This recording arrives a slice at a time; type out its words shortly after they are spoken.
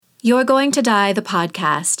You're Going to Die, the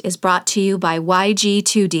podcast, is brought to you by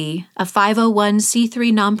YG2D, a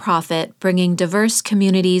 501c3 nonprofit bringing diverse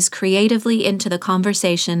communities creatively into the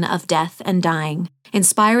conversation of death and dying,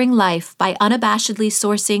 inspiring life by unabashedly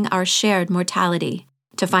sourcing our shared mortality.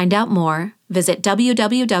 To find out more, visit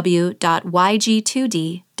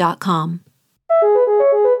www.yg2d.com.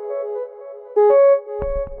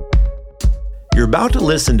 You're about to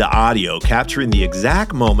listen to audio capturing the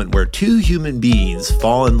exact moment where two human beings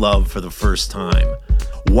fall in love for the first time,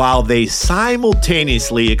 while they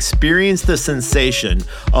simultaneously experience the sensation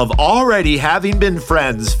of already having been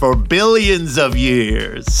friends for billions of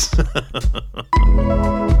years.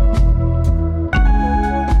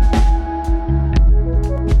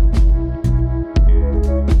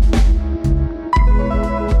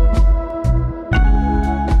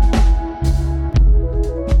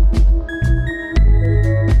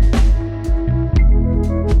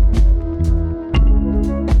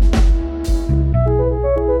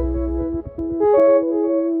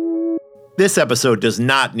 This episode does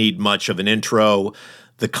not need much of an intro.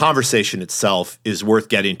 The conversation itself is worth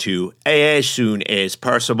getting to as soon as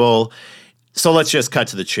possible. So let's just cut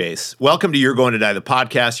to the chase. Welcome to You're Going to Die, the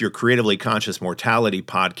podcast, your creatively conscious mortality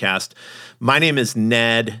podcast. My name is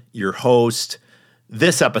Ned, your host.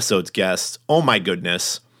 This episode's guest, oh my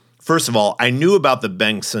goodness. First of all, I knew about the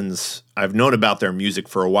Bengsons. I've known about their music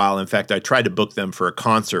for a while. In fact, I tried to book them for a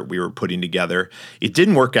concert we were putting together. It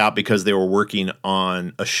didn't work out because they were working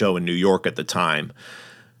on a show in New York at the time.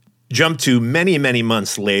 Jump to many, many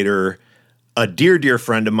months later, a dear, dear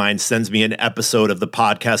friend of mine sends me an episode of the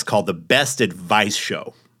podcast called The Best Advice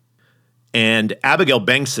Show. And Abigail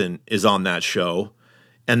Bengson is on that show.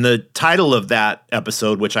 And the title of that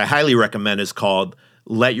episode, which I highly recommend, is called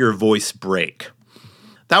Let Your Voice Break.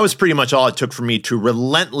 That was pretty much all it took for me to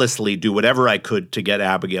relentlessly do whatever I could to get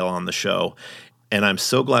Abigail on the show. And I'm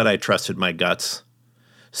so glad I trusted my guts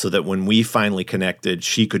so that when we finally connected,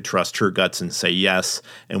 she could trust her guts and say yes,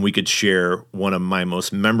 and we could share one of my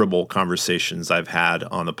most memorable conversations I've had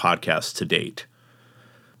on the podcast to date.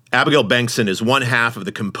 Abigail Bengson is one half of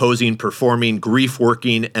the composing, performing,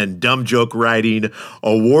 grief-working, and dumb joke writing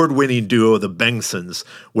award-winning duo The Bengsons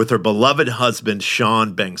with her beloved husband,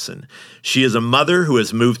 Sean Bengson. She is a mother who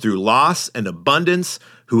has moved through loss and abundance,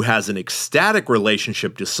 who has an ecstatic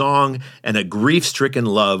relationship to song, and a grief-stricken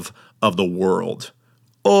love of the world.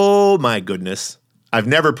 Oh my goodness. I've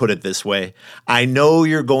never put it this way. I know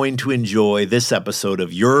you're going to enjoy this episode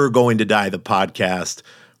of You're Going to Die, the podcast,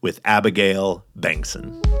 with Abigail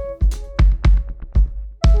Bengson.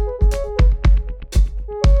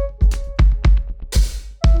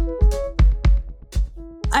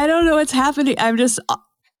 I don't know what's happening. I'm just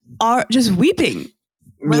weeping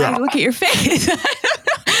when I look at your face. I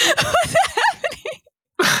don't know what's happening.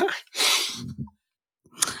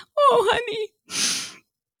 Oh, honey.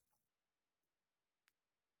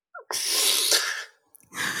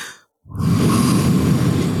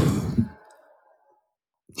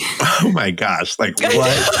 Oh my gosh, like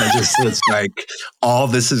what? It's like all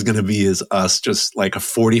this is going to be is us, just like a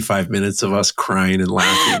 45 minutes of us crying and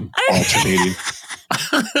laughing, alternating.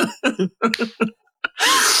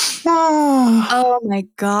 Oh my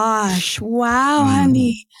gosh. Wow,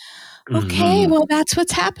 honey. Okay, well, that's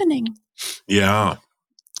what's happening. Yeah.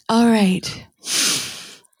 All right.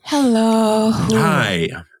 Hello. Hi.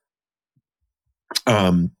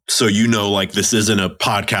 So like this isn't a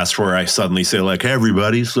podcast where I suddenly say like, hey,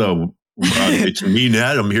 everybody, so it's me,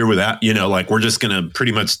 Ned. I'm here with that. Like we're just gonna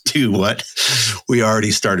pretty much do what we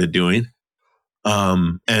already started doing.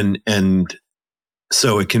 And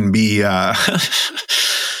so it can be a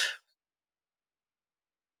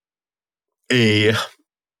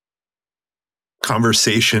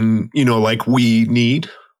conversation, like we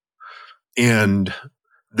need, and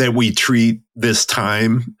that we treat this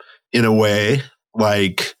time in a way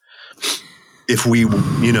like if we,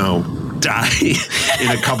 die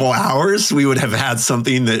in a couple hours, we would have had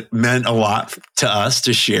something that meant a lot to us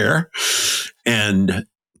to share. And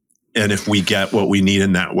if we get what we need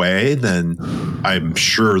in that way, then I'm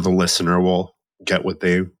sure the listener will get what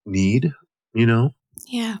they need, Yeah.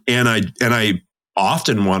 And I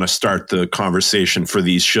often want to start the conversation for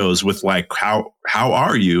these shows with like, how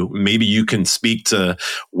are you? Maybe you can speak to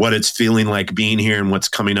what it's feeling like being here and what's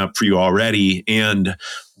coming up for you already, and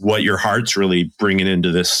what your heart's really bringing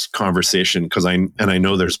into this conversation. Because I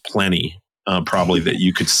know there's plenty probably that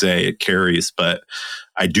you could say it carries, but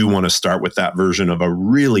I do want to start with that version of a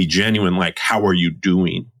really genuine, like, how are you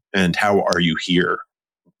doing and how are you here?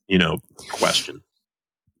 Question.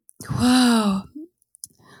 Whoa.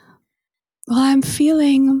 Well, I'm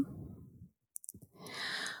feeling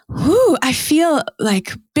I feel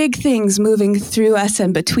like big things moving through us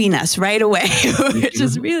and between us right away, which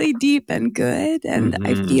is really deep and good. And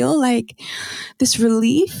I feel like this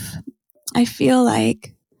relief. I feel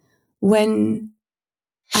like when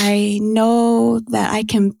I know that I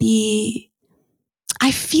can be,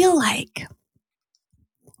 I feel like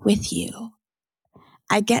with you,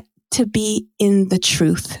 I get to be in the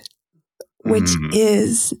truth, which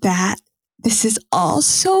is that this is all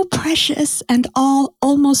so precious and all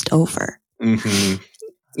almost over.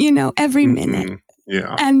 Every minute.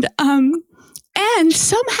 Yeah. And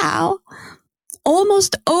somehow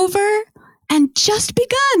almost over and just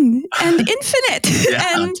begun and infinite.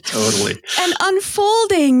 Yeah, totally. And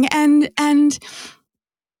unfolding and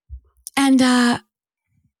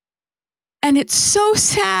it's so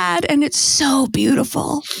sad and it's so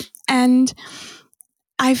beautiful. And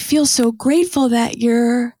I feel so grateful that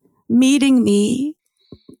you're meeting me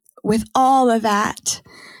with all of that.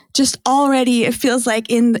 Just already, it feels like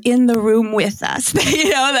in the room with us,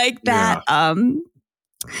 like that,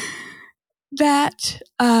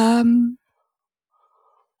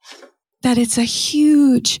 that it's a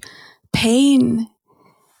huge pain,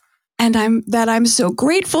 and I'm so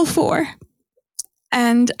grateful for,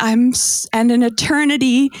 and an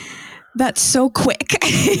eternity that's so quick.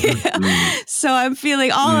 So I'm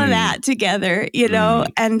feeling all of that together,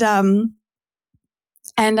 and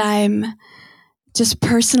I'm just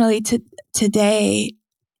personally today,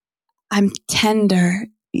 I'm tender,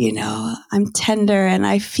 I'm tender, and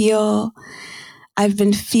I've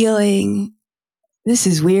been feeling, this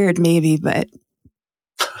is weird maybe, but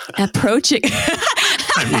approaching.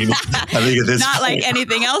 I think at this not point, like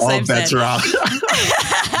anything else all I've bets said. are off.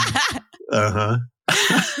 But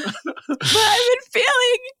I've been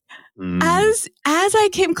feeling, as I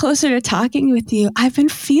came closer to talking with you, I've been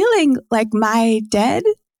feeling like my dead,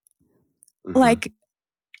 like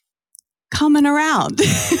coming around,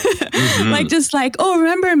 like just like, oh,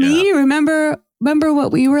 remember me? Yeah. Remember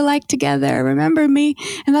what we were like together. Remember me?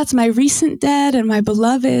 And that's my recent dead and my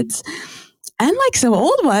beloveds, and like some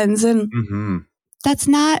old ones, and that's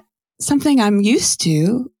not something I'm used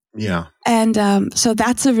to. Yeah. And so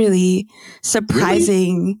that's a really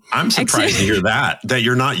surprising. Really? I'm surprised to hear that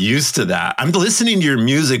you're not used to that. I'm listening to your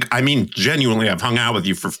music. I mean, genuinely, I've hung out with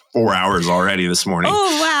you for 4 hours already this morning.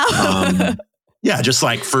 Oh, wow. Yeah, just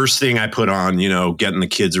like first thing I put on, getting the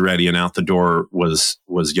kids ready and out the door was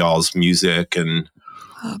y'all's music, and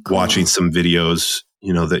watching some videos,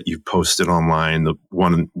 that you posted online. The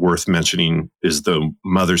one worth mentioning is the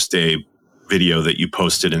Mother's Day video that you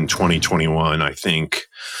posted in 2021, I think,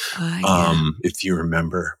 if you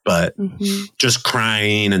remember. But just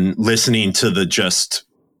crying and listening to the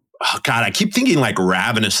God, I keep thinking like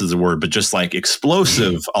ravenous is the word, but just like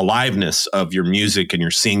explosive aliveness of your music and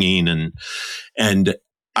your singing. And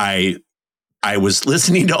I was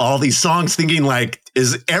listening to all these songs thinking like,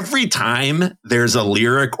 is every time there's a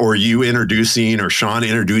lyric or you introducing or Sean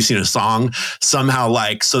introducing a song somehow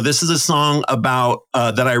like, so this is a song about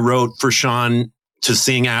that I wrote for Sean to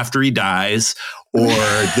sing after he dies, or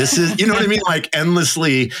this is, you know what I mean? Like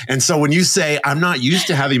endlessly. And so when you say, I'm not used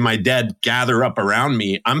to having my dead gather up around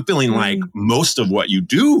me, I'm feeling like most of what you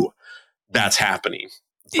do, that's happening.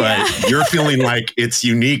 But you're feeling like it's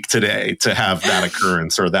unique today to have that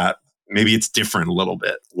occurrence, or that maybe it's different a little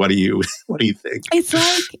bit. What do you think? It's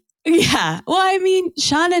like, yeah. Well, I mean,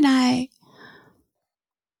 Sean and I.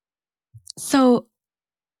 So,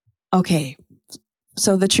 okay.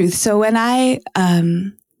 So the truth. So when I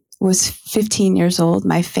was 15 years old,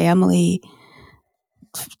 my family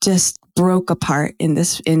just broke apart in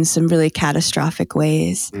some really catastrophic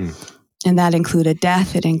ways. And that included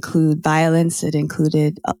death. It included violence. It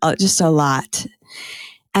included just a lot.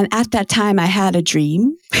 And at that time, I had a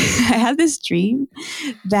dream. I had this dream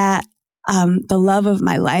that the love of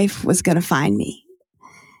my life was going to find me.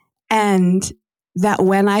 And that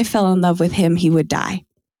when I fell in love with him, he would die.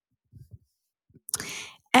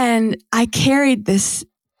 And I carried this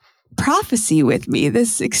prophecy with me,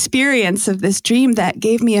 this experience of this dream that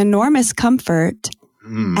gave me enormous comfort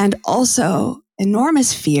and also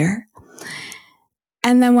enormous fear.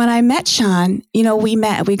 And then when I met Sean,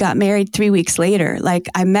 we got married 3 weeks later. Like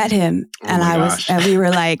I met him and I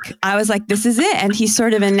was like, this is it. And he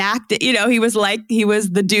sort of enacted, he was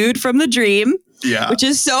the dude from the dream, which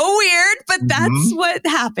is so weird, but that's what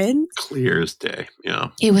happened. Clear as day. Yeah.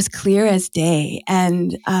 It was clear as day.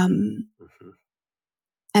 And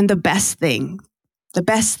the best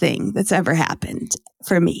thing that's ever happened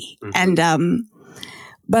for me. And,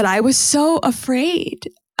 but I was so afraid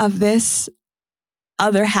of this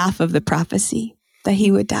other half of the prophecy, that he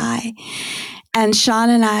would die. And Sean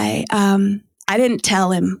and I I didn't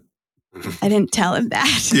tell him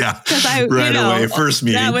that. Yeah. Right away. First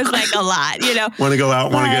meeting. That was like a lot, Want to go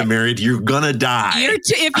out, want to get married. You're going to die.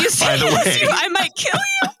 If you say yes, I might kill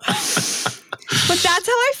you. But that's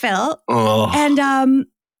how I felt. Oh. And,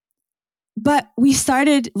 but we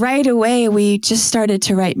started right away. We just started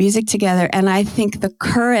to write music together. And I think the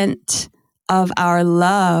current of our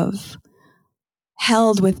love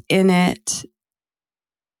held within it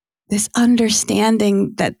this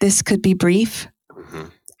understanding that this could be brief. Mm-hmm.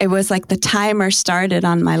 It was like the timer started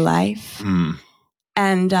on my life. Mm.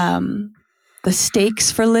 And the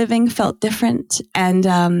stakes for living felt different. And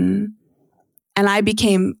I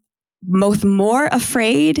became both more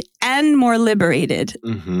afraid and more liberated.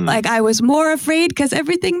 Mm-hmm. Like I was more afraid because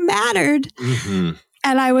everything mattered. Mm-hmm.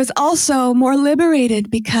 And I was also more liberated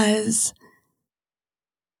because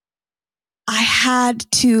I had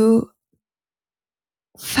to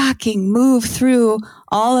fucking move through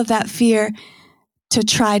all of that fear to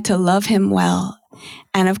try to love him well.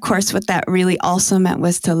 And of course, what that really also meant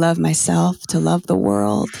was to love myself, to love the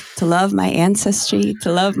world, to love my ancestry,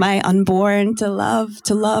 to love my unborn, to love.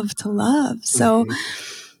 So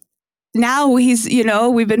now he's,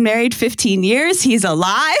 we've been married 15 years. He's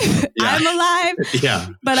alive. Yeah. I'm alive. Yeah.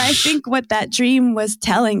 But I think what that dream was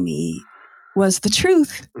telling me was the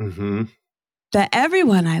truth. Mm-hmm. That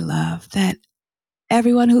everyone I love, that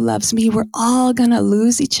everyone who loves me, we're all going to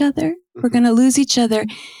lose each other. Mm-hmm. We're going to lose each other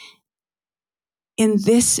in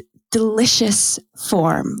this delicious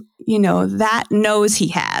form, that nose he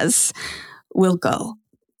has will go.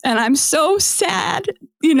 And I'm so sad,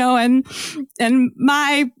 and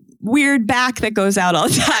my weird back that goes out all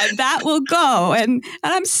the time, that will go. And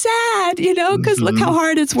I'm sad, because look how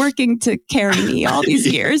hard it's working to carry me all these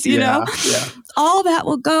years, Yeah. All that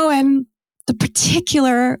will go. And the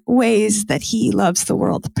particular ways that he loves the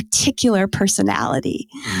world, the particular personality,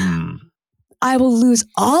 I will lose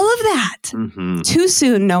all of that too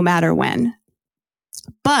soon, no matter when.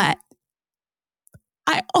 But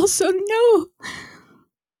I also know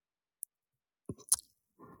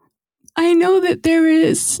that there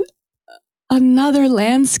is another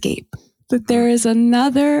landscape, that there is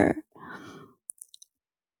another,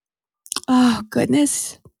 oh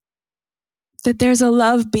goodness, that there's a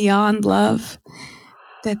love beyond love,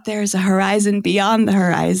 that there's a horizon beyond the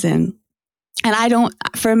horizon. And I don't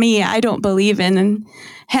believe in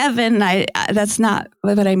heaven. That's not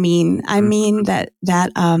what I mean. I mean that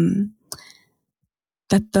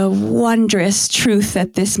the wondrous truth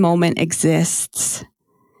that this moment exists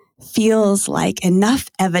feels like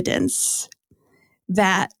enough evidence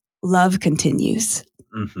that love continues.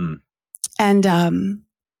 Mm-hmm.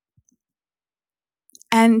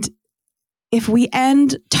 And if we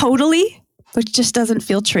end totally, which just doesn't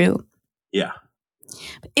feel true. Yeah.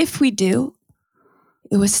 If we do,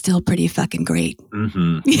 it was still pretty fucking great.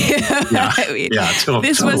 Mm-hmm. Yeah. I mean, totally.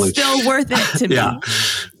 This was still worth it to me.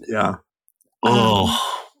 Yeah.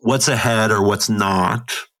 What's ahead or what's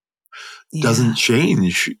not doesn't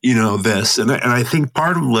change, this. And I think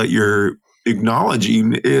part of what you're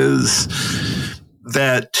acknowledging is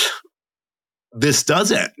that this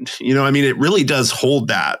does end. It really does hold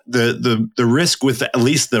that. The risk with at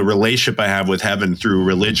least the relationship I have with heaven through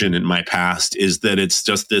religion in my past is that it's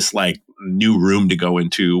just this like new room to go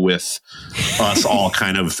into with us all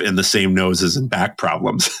kind of in the same noses and back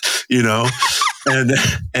problems, and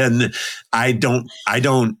I don't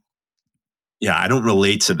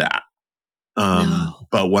relate to that. No.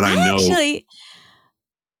 But what I know, actually,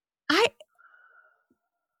 I've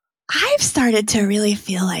started to really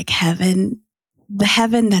feel like the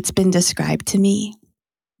heaven that's been described to me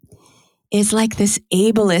is like this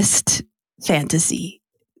ableist fantasy,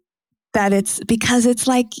 that it's because it's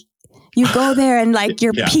like you go there and like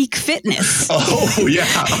your peak fitness. Oh yeah.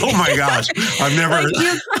 Oh my gosh. I've never, like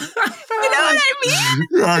you know what I mean?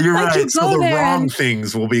 Yeah, you're like right. You so the wrong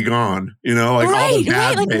things will be gone, all the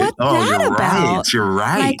bad like what's that you're about? Right. You're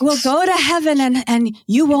right. Like we'll go to heaven and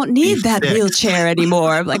you won't need that wheelchair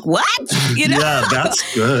anymore. I'm like, what? Yeah,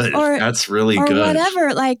 that's good. That's really good. Or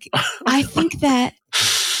whatever. Like, I think that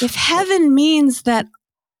if heaven means that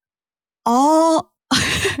all,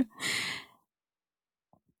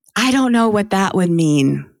 I don't know what that would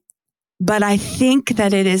mean, but I think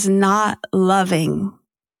that it is not loving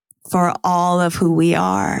for all of who we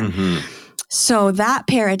are. Mm-hmm. So that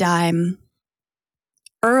paradigm,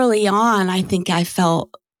 early on, I think I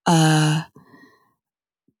felt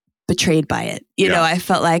betrayed by it. I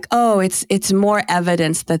felt like, it's more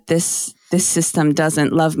evidence that this system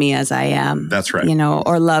doesn't love me as I am. That's right.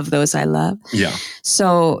 Or love those I love. Yeah.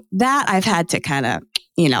 So that I've had to kind of,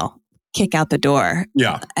 kick out the door.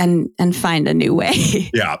 Yeah. And find a new way.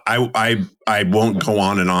 Yeah. I won't go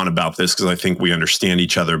on and on about this because I think we understand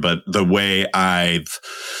each other, but the way I've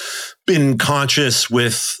been conscious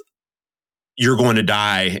with you're going to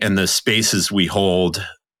die and the spaces we hold,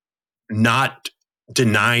 not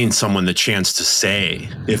denying someone the chance to say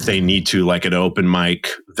if they need to, like at an open mic,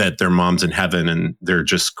 that their mom's in heaven and they're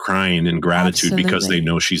just crying in gratitude because they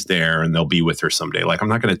know she's there and they'll be with her someday. Like, I'm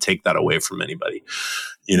not going to take that away from anybody,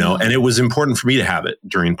 and it was important for me to have it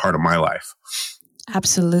during part of my life.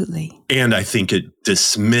 Absolutely. And I think it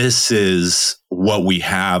dismisses what we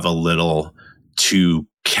have a little to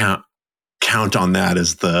count on that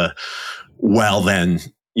as the, well, then,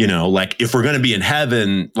 like if we're going to be in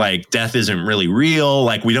heaven, like death isn't really real.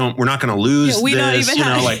 Like we're not going to lose we this, don't even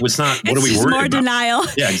have, like it's not, what are we worried more about? Denial.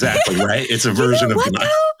 Yeah, exactly. Right. It's a version of denial.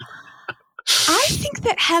 I think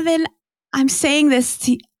that heaven, I'm saying this,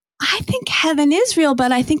 I think heaven is real,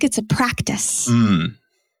 but I think it's a practice.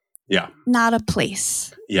 Yeah. Not a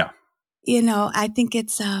place. Yeah. I think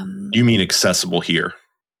it's, You mean accessible here?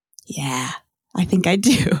 Yeah, I think I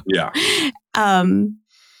do. Yeah.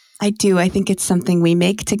 I do. I think it's something we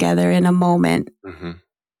make together in a moment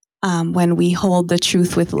when we hold the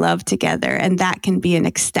truth with love together. And that can be an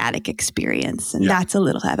ecstatic experience. And that's a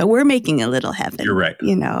little heaven. We're making a little heaven. You're right.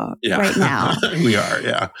 Right now. We are.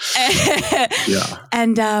 Yeah. Yeah.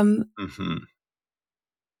 And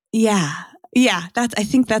I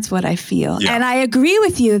think that's what I feel. Yeah. And I agree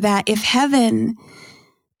with you that if heaven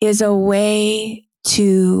is a way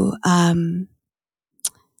to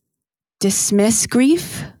dismiss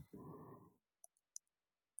grief,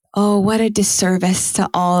 oh, what a disservice to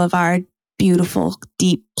all of our beautiful,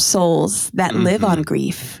 deep souls that live on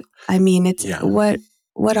grief. I mean, it's what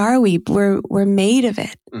are we? We're made of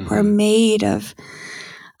it. We're made of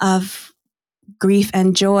grief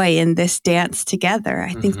and joy in this dance together.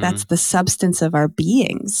 I think that's the substance of our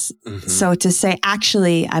beings. So to say,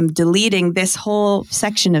 actually, I'm deleting this whole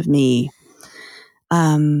section of me,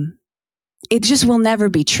 it just will never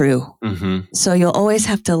be true. So you'll always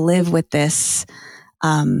have to live with this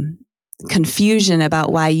confusion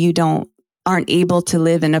about why you aren't able to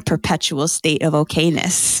live in a perpetual state of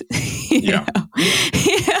okayness. you know?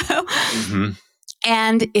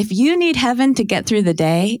 And if you need heaven to get through the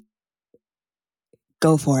day,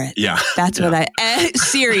 go for it. Yeah. That's what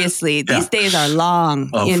seriously, these days are long,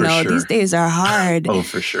 these days are hard. Oh,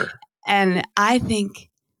 for sure. And I think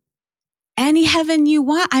any heaven you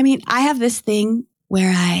want. I mean, I have this thing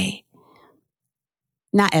where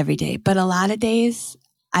not every day, but a lot of days,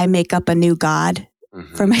 I make up a new God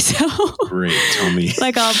for myself. Great. Tell me.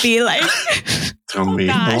 Like I'll be like, tell me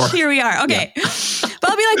more. Here we are. Okay. Yeah. But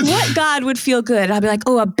I'll be like, what God would feel good? I'll be like,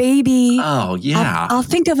 a baby. Oh, yeah. I'll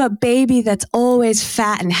think of a baby that's always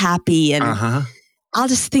fat and happy. And I'll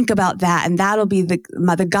just think about that. And that'll be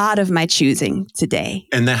the God of my choosing today.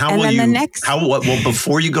 And then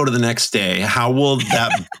before you go to the next day, how will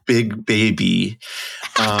that big baby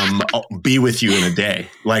be with you in a day?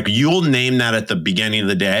 Like you'll name that at the beginning of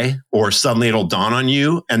the day, or suddenly it'll dawn on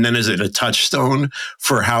you. And then is it a touchstone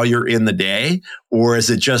for how you're in the day? Or is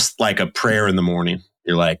it just like a prayer in the morning?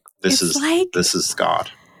 You're like, this is God.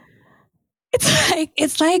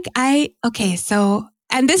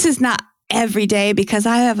 And this is not every day because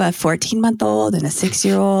I have a 14-month-old and a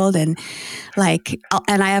 6-year-old and I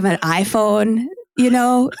have an iPhone,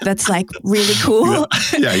 that's like really cool.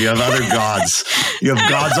 Yeah, you have other gods. You have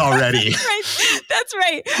gods already. That's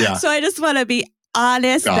right. Yeah. So I just want to be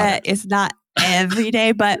honest that it's not every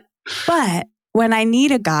day, but when I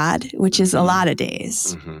need a God, which is a lot of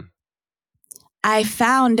days, I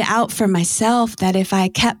found out for myself that if I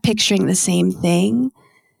kept picturing the same thing,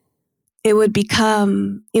 it would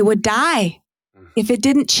die. If it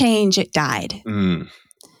didn't change, it died.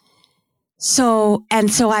 So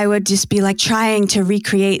I would just be like trying to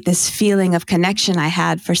recreate this feeling of connection I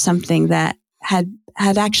had for something that had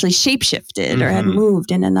actually shapeshifted or had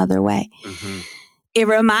moved in another way. It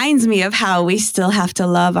reminds me of how we still have to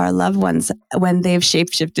love our loved ones when they've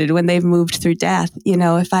shapeshifted, when they've moved through death.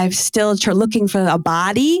 If I'm still looking for a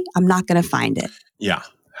body, I'm not going to find it. Yeah.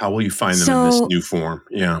 How will you find them in this new form?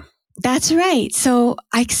 Yeah. That's right. So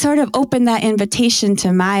I sort of opened that invitation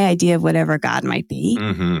to my idea of whatever God might be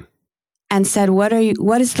and said, what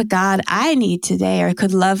is the God I need today or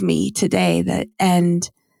could love me today and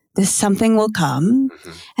this something will come.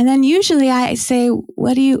 And then usually I say,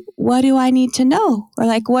 what do I need to know? Or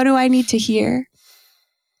like, what do I need to hear?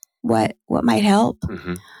 What might help?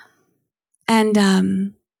 And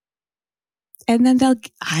then they'll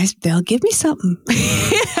give me something.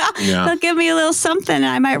 They'll give me a little something and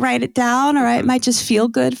I might write it down or it might just feel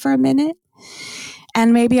good for a minute.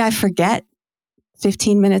 And maybe I forget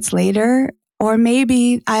 15 minutes later, or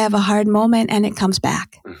maybe I have a hard moment and it comes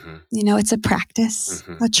back. Mm-hmm. You know, it's a practice,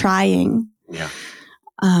 a trying. Yeah.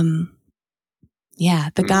 The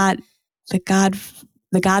God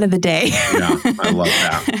of the day. Yeah, I love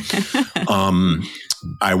that.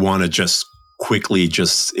 I want to just quickly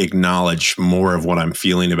just acknowledge more of what I'm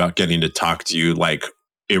feeling about getting to talk to you. Like,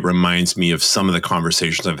 it reminds me of some of the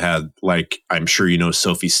conversations I've had. Like, I'm sure you know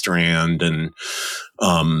Sophie Strand, and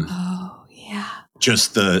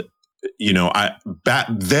just the, you know, back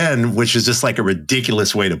then, which is just like a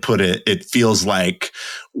ridiculous way to put it. It feels like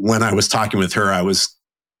when I was talking with her, I was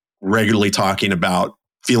regularly talking about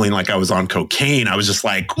feeling like I was on cocaine. I was just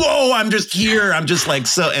like, whoa, I'm just here. I'm just like,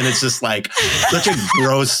 so, and it's just like such a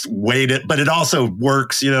gross way to, but it also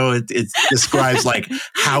works, you know, it describes like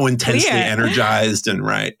how intensely energized and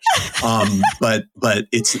right. But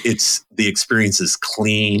it's, the experience is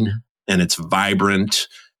clean and it's vibrant.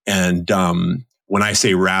 And, when I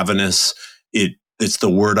say ravenous, it's the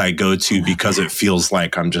word I go to because it feels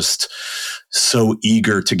like I'm just so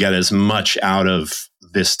eager to get as much out of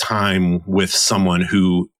this time with someone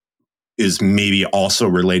who is maybe also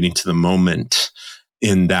relating to the moment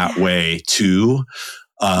in that way too.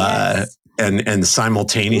 And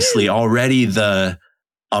simultaneously already the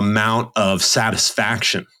amount of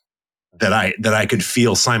satisfaction that I could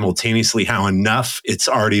feel simultaneously, how enough it's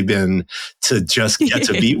already been to just get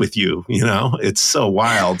to be with you. You know, it's so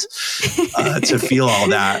wild to feel all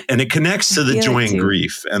that. And it connects to the joy and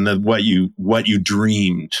grief and what you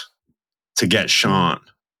dreamed to get Sean.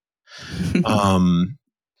 And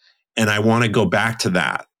I want to go back to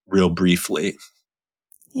that real briefly.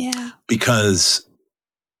 Yeah. Because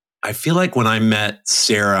I feel like when I met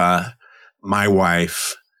Sarah, my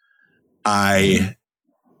wife, I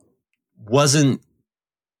wasn't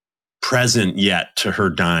present yet to her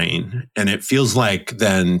dying. And it feels like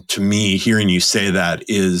then to me, hearing you say that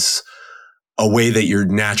is a way that you're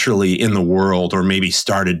naturally in the world, or maybe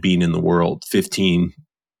started being in the world 15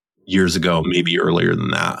 years ago, maybe earlier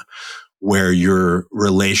than that, where your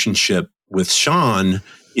relationship with Sean,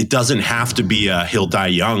 it doesn't have to be a he'll die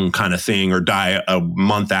young kind of thing or die a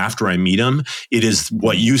month after I meet him. It is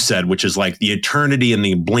what you said, which is like the eternity in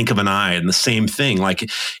the blink of an eye, and the same thing. Like,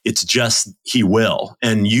 it's just, he will.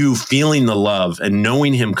 And you feeling the love and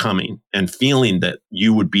knowing him coming and feeling that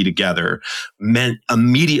you would be together meant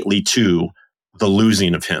immediately to the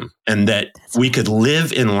losing of him, and that we could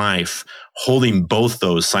live in life holding both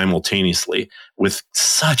those simultaneously with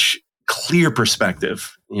such clear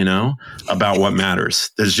perspective, you know, about what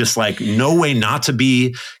matters. There's just like no way not to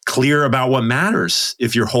be clear about what matters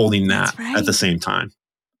if you're holding that at the same time.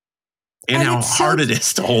 And how hard it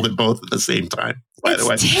is to hold it both at the same time, by the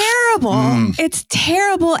way. It's terrible. It's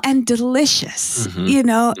terrible and delicious. You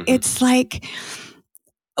know, it's like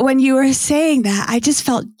when you were saying that, I just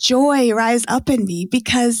felt joy rise up in me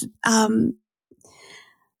because,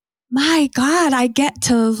 my God, I get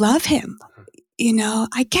to love him. You know,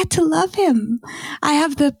 I get to love him. I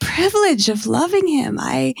have the privilege of loving him.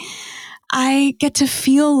 I get to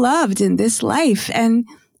feel loved in this life. And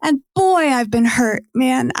boy, I've been hurt,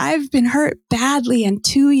 man. I've been hurt badly and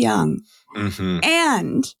too young.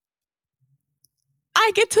 And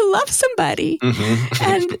I get to love somebody.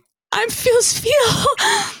 And I feel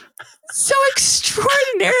so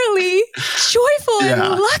extraordinarily joyful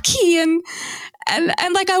and lucky and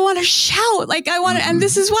like I want to shout, like I want to, and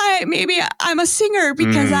this is why maybe I'm a singer,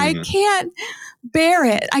 because I can't bear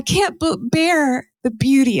it. I can't bear the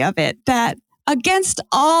beauty of it, that against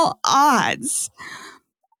all odds,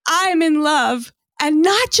 I'm in love, and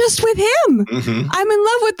not just with him. I'm in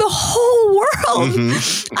love with the whole world.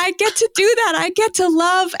 I get to do that. I get to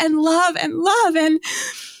love and love and love.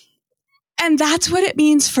 And that's what it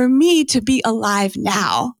means for me to be alive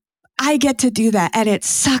now. I get to do that, and it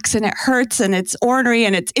sucks and it hurts and it's ornery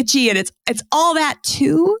and it's itchy and it's all that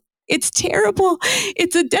too. It's terrible.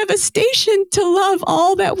 It's a devastation to love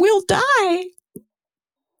all that will die.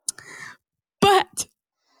 But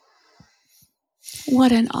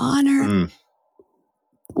what an honor.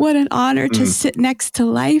 What an honor to sit next to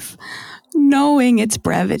life, knowing its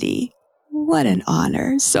brevity. What an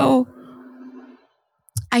honor. So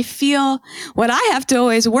I feel what I have to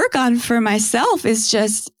always work on for myself is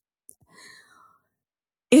just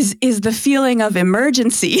is the feeling of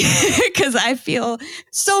emergency, because I feel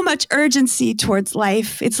so much urgency towards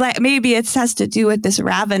life. It's like, maybe it has to do with this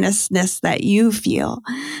ravenousness that you feel.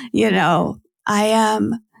 You know, I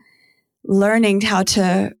am learning how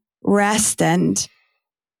to rest and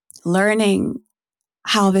learning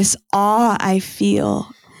how this awe I feel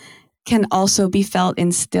can also be felt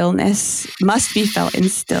in stillness, must be felt in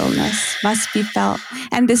stillness, must be felt.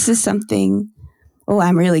 And this is something,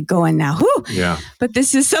 I'm really going now. Whew. Yeah. But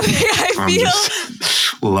this is something I feel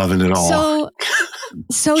just loving it all.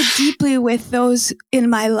 So deeply with those in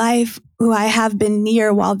my life who I have been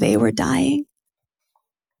near while they were dying.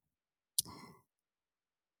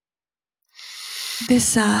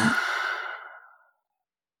 This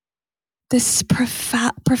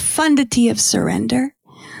profundity of surrender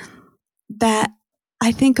that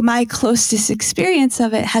I think my closest experience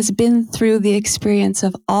of it has been through the experience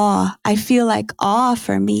of awe. I feel like awe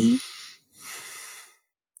for me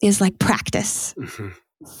is like practice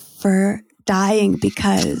for dying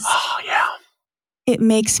because it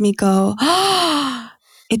makes me go,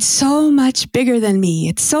 it's so much bigger than me.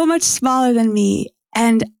 It's so much smaller than me.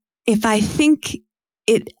 And if I think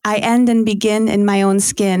I end and begin in my own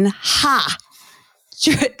skin,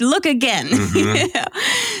 look again.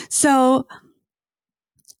 So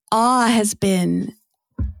awe has been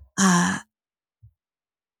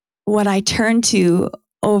what I turn to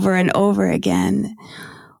over and over again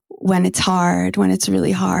when it's hard, when it's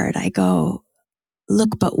really hard. I go,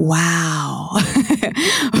 look, but wow.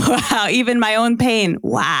 Wow, even my own pain.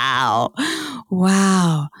 Wow.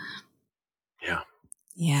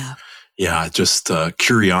 Yeah, just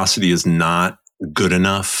curiosity is not good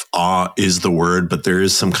enough. Awe is the word, but there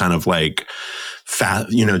is some kind of like,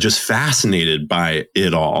 just fascinated by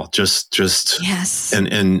it all. Just yes.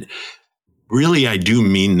 And really, I do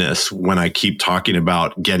mean this when I keep talking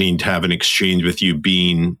about getting to have an exchange with you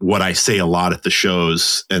being what I say a lot at the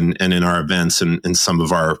shows and in our events and in some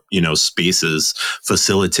of our, spaces,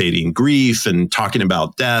 facilitating grief and talking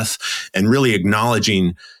about death and really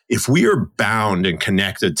acknowledging if we are bound and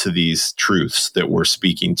connected to these truths that we're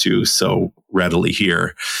speaking to so readily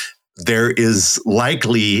here, there is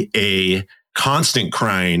likely a constant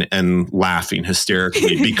crying and laughing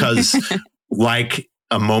hysterically because like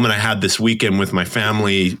a moment I had this weekend with my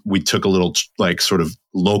family, we took a little sort of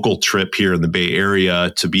local trip here in the Bay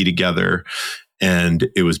Area to be together. And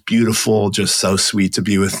it was beautiful, just so sweet to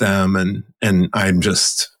be with them. And I'm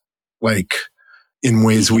just like, in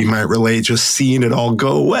ways we might relate, just seeing it all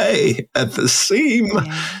go away at the same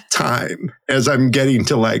time as I'm getting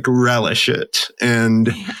to relish it. And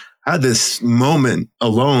I had this moment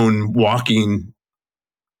alone walking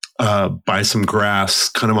by some grass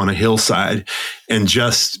kind of on a hillside and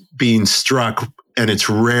just being struck. And it's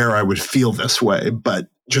rare I would feel this way, but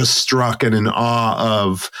just struck and in awe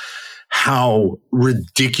of how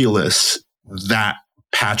ridiculous that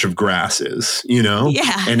patch of grass is,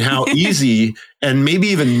 and how easy and maybe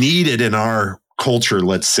even needed in our culture,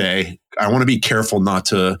 let's say. I want to be careful I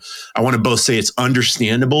want to both say it's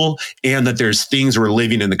understandable and that there's things we're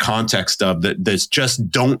living in the context of that just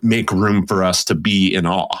don't make room for us to be in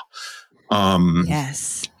awe.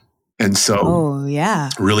 Yes. And so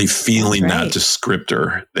really feeling that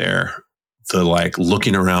descriptor there, the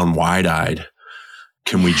looking around wide-eyed,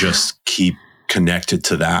 can we just keep connected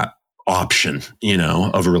to that option,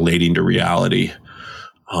 of relating to reality.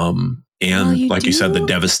 And you said, the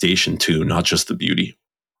devastation too, not just the beauty.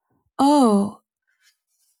 Oh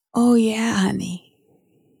yeah, honey.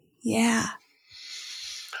 Yeah.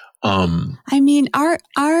 I mean, our,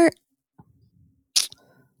 I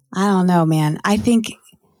don't know, man. I think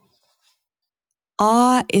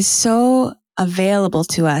awe is so available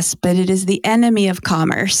to us, but it is the enemy of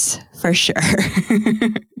commerce for sure.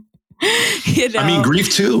 I mean,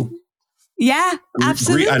 grief too. Yeah,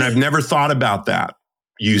 absolutely. And I've never thought about that.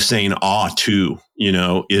 You saying awe too,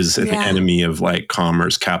 is an enemy of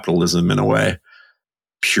commerce, capitalism in a way,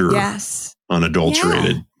 pure,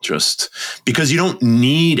 unadulterated, just because you don't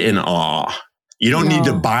need an awe. You don't need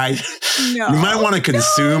to buy. You might want to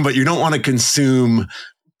consume, but you don't want to consume.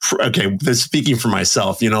 Okay, speaking for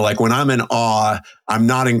myself, when I'm in awe, I'm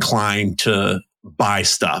not inclined to buy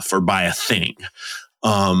stuff or buy a thing.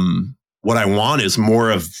 What I want is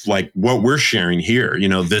more of what we're sharing here,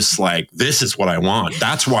 this is what I want.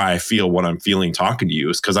 That's why I feel what I'm feeling talking to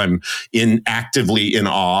you is because I'm actively in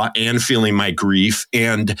awe and feeling my grief.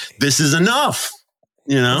 And this is enough,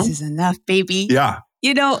 This is enough, baby. Yeah.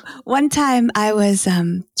 One time I was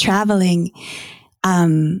traveling,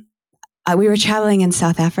 we were traveling in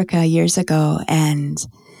South Africa years ago, and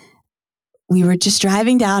we were just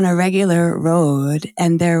driving down a regular road,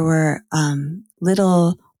 and there were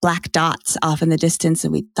little black dots off in the distance,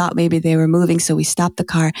 and we thought maybe they were moving, so we stopped the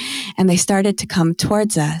car, and they started to come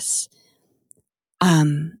towards us.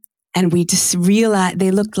 And we just realized they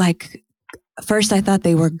looked like, first I thought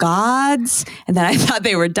they were gods, and then I thought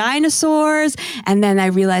they were dinosaurs, and then I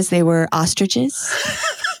realized they were ostrches.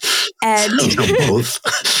 And both.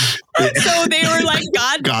 So they were like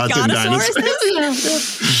gods and dinosaurs.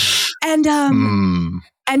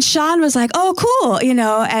 And Sean was like, "Oh, cool,"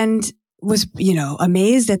 and was,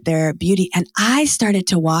 amazed at their beauty. And I started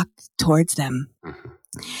to walk towards them,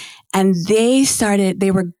 and they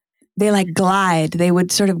like glide. They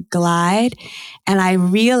would sort of glide, and I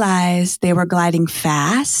realized they were gliding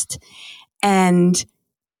fast. And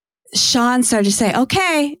Sean started to say,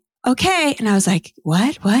 okay. And I was like,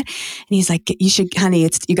 what? And he's like, honey,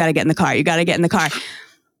 you got to get in the car. You got to get in the car.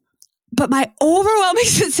 But my overwhelming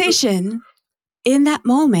sensation in that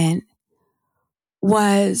moment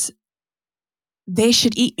was they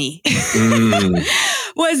should eat me. They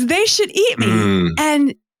should eat me.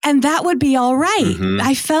 And that would be all right. Mm-hmm.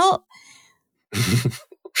 I felt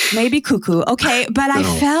maybe cuckoo. Okay. But I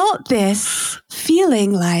felt this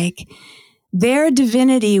feeling like their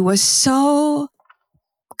divinity was so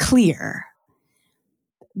clear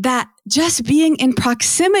that just being in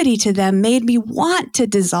proximity to them made me want to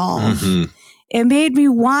dissolve. Mm-hmm. It made me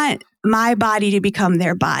want my body to become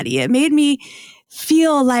their body. It made me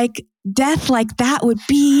feel like death like that would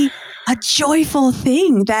be a joyful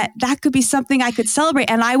thing, that could be something I could celebrate,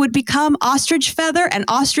 and I would become ostrich feather and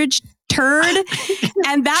ostrich turd,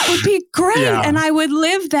 and that would be great. Yeah. And I would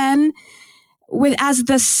live then as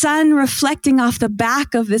the sun reflecting off the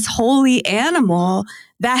back of this holy animal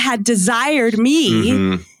that had desired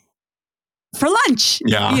me for lunch.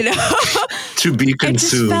 Yeah. To be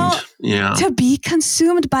consumed. To be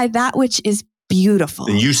consumed by that which is beautiful.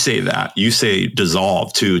 And you say that. You say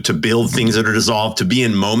dissolve, to build things that are dissolved, to be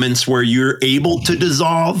in moments where you're able to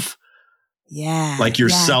dissolve. Yeah. Like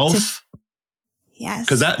yourself. Yes.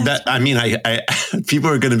 Because I people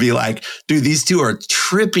are going to be like, dude, these two are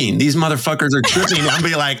tripping. These motherfuckers are tripping. I'll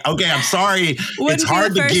be like, okay, I'm sorry. It's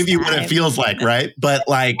hard to give you what it feels like, right? But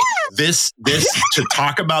like this to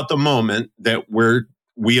talk about the moment that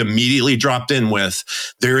we immediately dropped in with,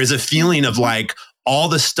 there is a feeling of like all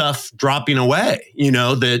the stuff dropping away,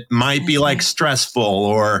 that might be like stressful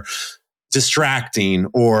or distracting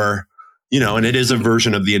or, and it is a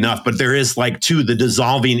version of the enough, but there is like the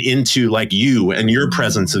dissolving into like you and your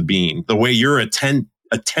presence of being, the way your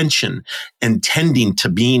attention and tending to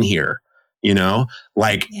being here,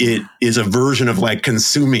 it is a version of like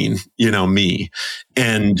consuming, me.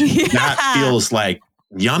 And that feels like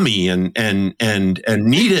yummy and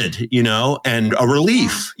needed, and a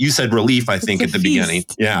relief. You said relief, I think, at the beginning.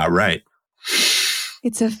 Yeah, right.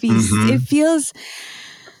 It's a feast. Mm-hmm. It feels,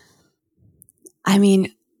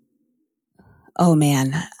 oh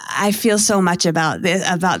man, I feel so much about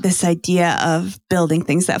this idea of building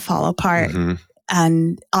things that fall apart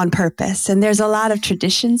and on purpose. And there's a lot of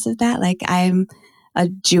traditions of that. Like I'm a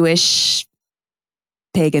Jewish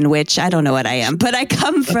pagan witch. I don't know what I am, but I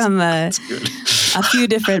come from a few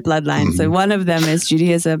different bloodlines. So one of them is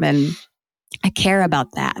Judaism, and I care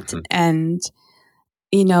about that. Mm-hmm. And,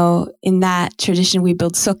 in that tradition, we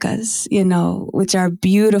build sukkahs, which are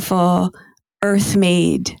beautiful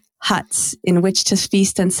earth-made huts in which to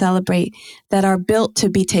feast and celebrate, that are built to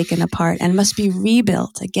be taken apart and must be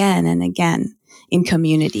rebuilt again and again in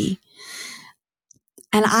community.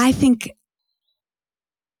 And I think,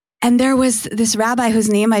 and there was this rabbi whose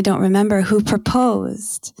name I don't remember, who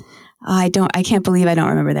proposed, I can't believe I don't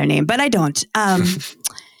remember their name, but I don't.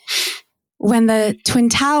 When the Twin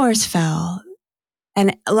Towers fell,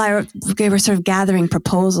 and they were sort of gathering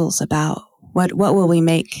proposals about what will we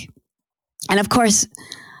make? And of course,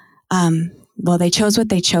 they chose what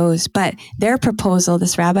they chose, but their proposal,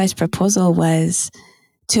 this rabbi's proposal, was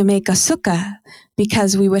to make a sukkah,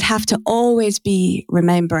 because we would have to always be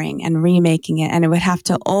remembering and remaking it, and it would have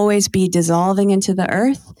to always be dissolving into the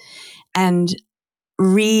earth and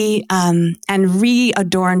re-adorned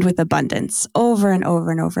with abundance over and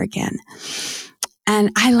over and over again.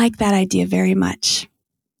 And I like that idea very much.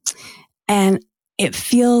 And it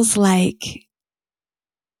feels like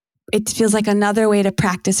another way to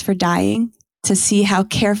practice for dying, to see how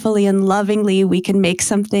carefully and lovingly we can make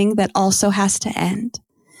something that also has to end,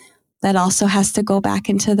 that also has to go back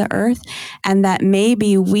into the earth, and that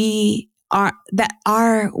maybe that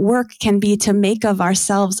our work can be to make of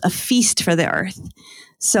ourselves a feast for the earth.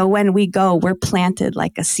 So when we go, we're planted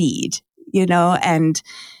like a seed, and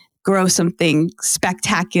grow something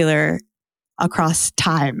spectacular across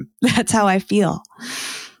time. That's how I feel.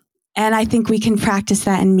 And I think we can practice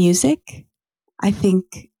that in music. I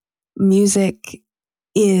think music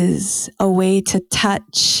is a way to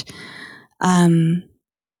touch that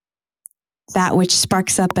which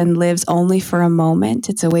sparks up and lives only for a moment.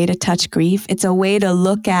 It's a way to touch grief. It's a way to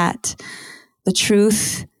look at the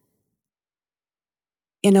truth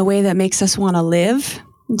in a way that makes us want to live,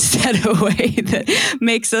 instead of a way that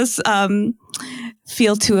makes us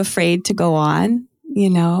feel too afraid to go on,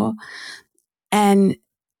 And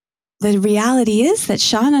the reality is that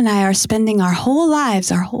Sean and I are spending our whole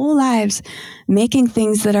lives making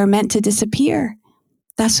things that are meant to disappear.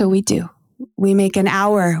 That's what we do. We make an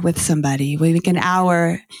hour with somebody. We make an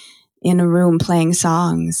hour in a room playing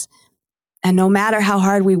songs. And no matter how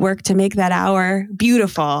hard we work to make that hour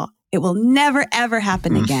beautiful, it will never, ever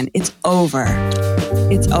happen again. It's over.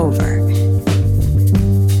 It's over.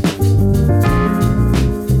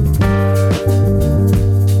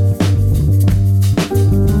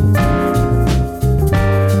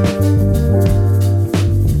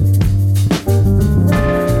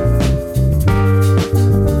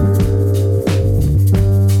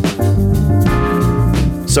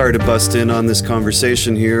 Sorry to bust in on this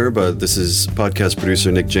conversation here, but this is podcast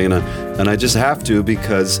producer Nick Jana, and I just have to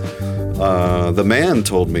because the man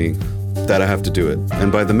told me that I have to do it. And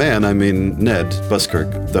by the man, I mean Ned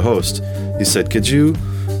Buskirk, the host. He said, could you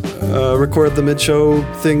record the mid-show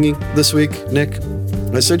thingy this week, Nick?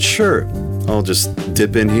 I said, sure. I'll just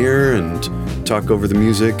dip in here and talk over the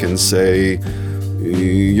music and say,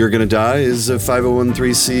 You're Gonna Die is a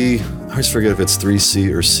 501c. I always forget if it's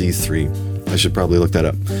 3C or C3. I should probably look that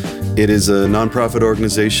up. It is a nonprofit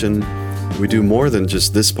organization. We do more than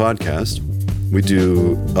just this podcast. We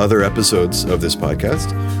do other episodes of this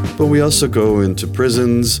podcast, but we also go into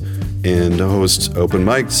prisons and host open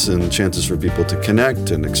mics and chances for people to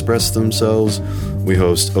connect and express themselves. We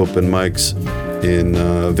host open mics in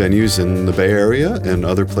venues in the Bay Area and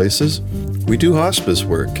other places. We do hospice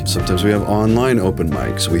work. Sometimes we have online open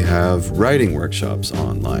mics. We have writing workshops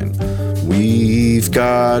online. We've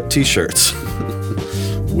got t-shirts.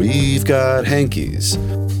 We've got hankies.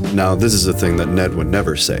 Now, this is a thing that Ned would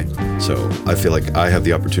never say, so I feel like I have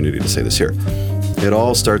the opportunity to say this here. It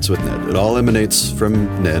all starts with Ned. It all emanates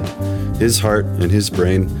from Ned, his heart and his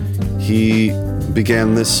brain. He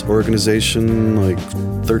began this organization like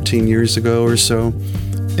 13 years ago or so,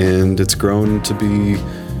 and it's grown to be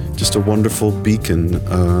just a wonderful beacon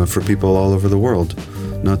for people all over the world,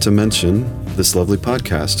 not to mention this lovely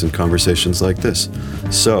podcast and conversations like this.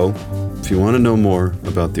 So, if you want to know more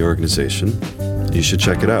about the organization, you should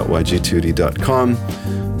check it out, yg2d.com.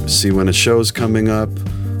 See when a show's coming up,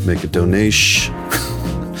 make a donation.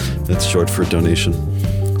 That's short for donation.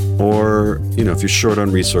 Or, if you're short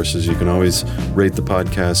on resources, you can always rate the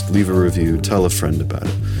podcast, leave a review, tell a friend about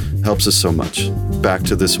it. Helps us so much. Back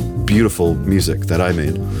to this beautiful music that I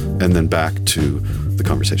made, and then back to the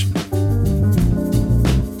conversation.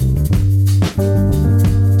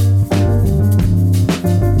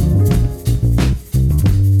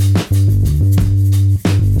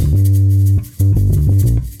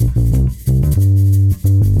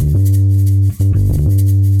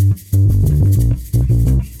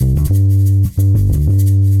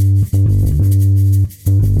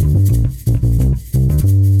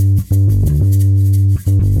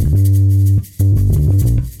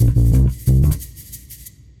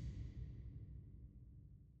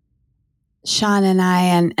 Sean and I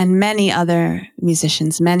and many other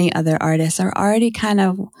musicians, many other artists are already kind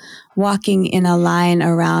of walking in a line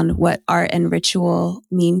around what art and ritual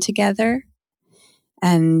mean together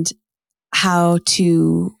and how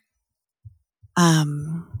to, I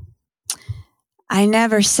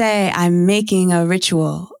never say I'm making a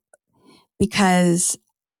ritual because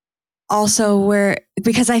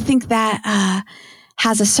I think that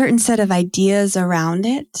has a certain set of ideas around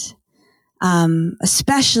it,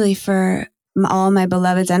 especially for all my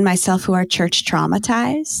beloveds and myself who are church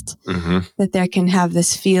traumatized, that there can have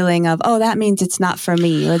this feeling of, oh, that means it's not for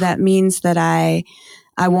me, or that means that I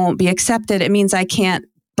won't be accepted. It means I can't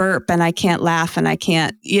burp and I can't laugh and I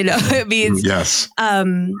can't, it means, yes.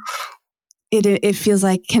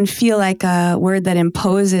 It can feel like a word that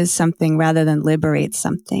imposes something rather than liberates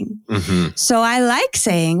something. So I like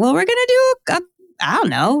saying, well, we're going to do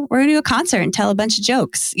we're going to do a concert and tell a bunch of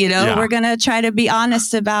jokes. We're going to try to be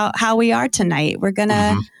honest about how we are tonight. We're going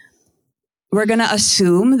to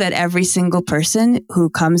assume that every single person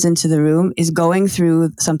who comes into the room is going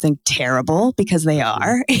through something terrible because they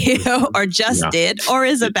are, or just did, or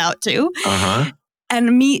is about to,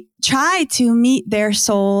 and try to meet their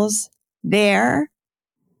souls there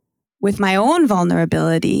with my own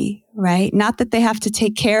vulnerability, right? Not that they have to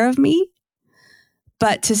take care of me,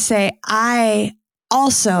 but to say, I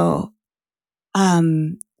also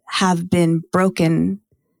have been broken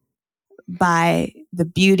by the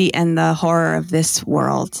beauty and the horror of this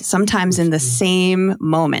world, sometimes in the same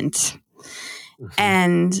moment.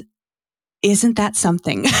 And isn't that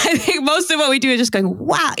something? I think most of what we do is just going,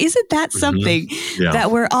 wow, isn't that something? Yeah.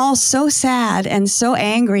 That we're all so sad and so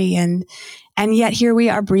angry, and yet here we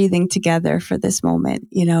are breathing together for this moment,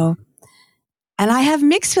 you know. And I have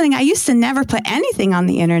mixed feeling. I used to never put anything on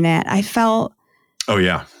the internet. I felt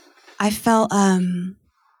well,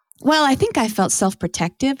 I think I felt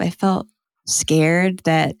self-protective. I felt scared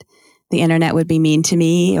that the internet would be mean to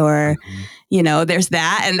me, or, you know, there's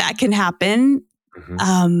that, and that can happen.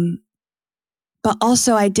 But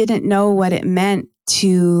also I didn't know what it meant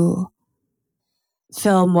to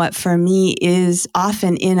film what for me is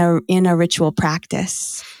often in a ritual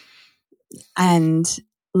practice, and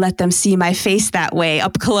let them see my face that way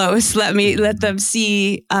up close. Let them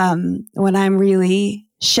see when I'm really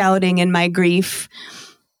shouting in my grief,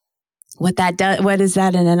 what is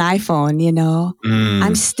that in an iPhone, you know?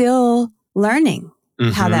 I'm still learning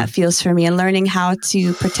how that feels for me, and learning how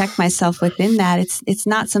to protect myself within that. It's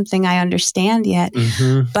not something I understand yet,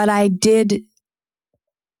 but I did,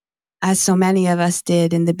 as so many of us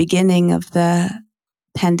did in the beginning of the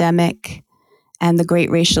pandemic and the great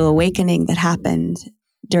racial awakening that happened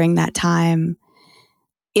during that time.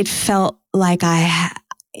 It felt like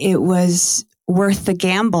it was worth the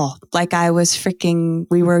gamble. Like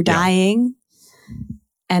we were dying,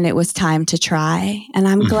 and it was time to try. And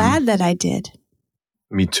I'm glad that I did.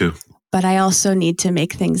 Me too. But I also need to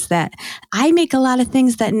make I make a lot of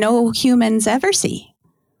things that no humans ever see.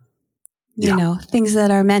 You know, things that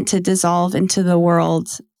are meant to dissolve into the world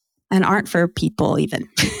and aren't for people even.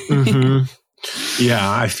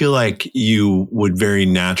 Yeah, I feel like you would very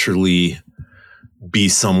naturally be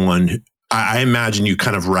someone. I imagine you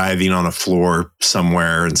kind of writhing on a floor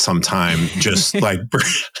somewhere and sometime, just like,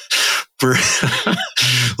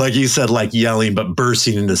 like you said, like yelling, but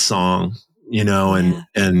bursting into song, you know,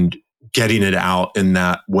 and getting it out in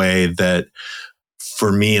that way that,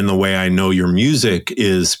 for me, and the way I know your music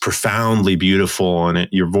is profoundly beautiful, and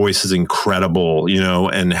your voice is incredible, you know,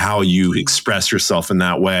 and how you express yourself in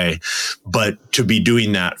that way. But to be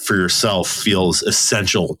doing that for yourself feels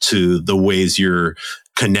essential to the ways you're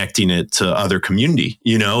connecting it to other community.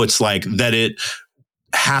 You know, it's like that it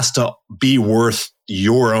has to be worth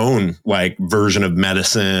your own like version of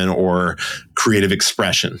medicine or creative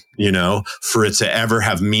expression, you know, for it to ever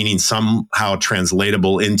have meaning somehow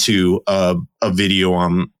translatable into a video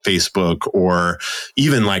on Facebook or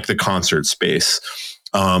even like the concert space.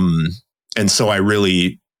 And so I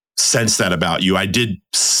really sense that about you. I did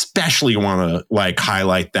especially want to like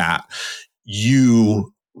highlight that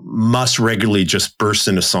you must regularly just burst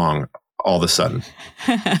into song all of a sudden.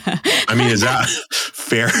 I mean, is that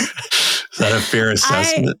fair? Is that a fair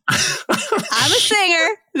assessment? I'm a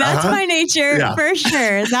singer. That's my nature for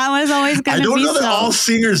sure. That was always going to be so. I don't know that all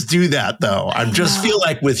singers do that though. I just feel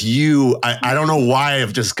like with you, I don't know why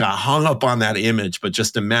I've just got hung up on that image, but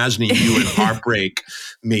just imagining you in heartbreak,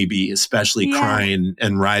 maybe especially crying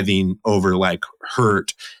and writhing over like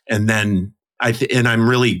hurt. And then and I'm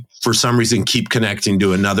really, for some reason, keep connecting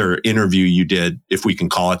to another interview you did, if we can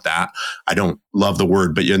call it that. I don't love the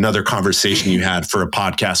word, but another conversation you had for a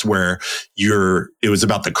podcast where it was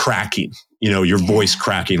about the cracking, you know, your voice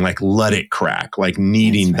cracking, like let it crack, like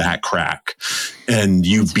needing that crack, and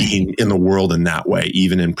you being in the world in that way,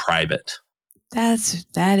 even in private.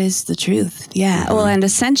 That is the truth. Yeah. Well, and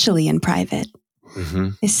essentially in private.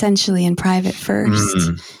 Essentially in private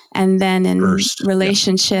first, and then in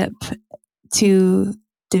relationship to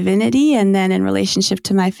divinity, and then in relationship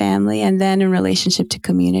to my family, and then in relationship to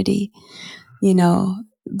community, you know.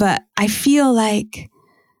 But I feel like,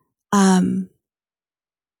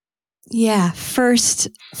 first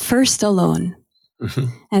alone,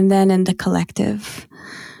 and then in the collective,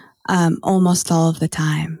 almost all of the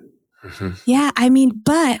time. Yeah, I mean,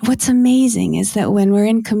 but what's amazing is that when we're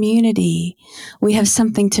in community, we have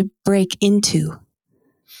something to break into,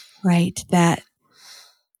 right? That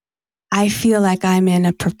I feel like I'm in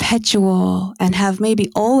a perpetual, and have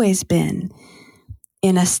maybe always been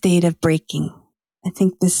in a state of breaking. I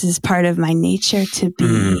think this is part of my nature, to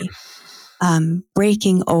be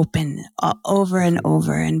breaking open over and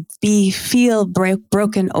over, and feel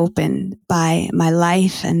broken open by my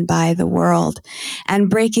life and by the world. And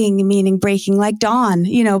breaking, meaning breaking like dawn,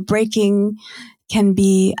 you know, breaking can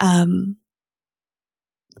be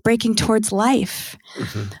breaking towards life.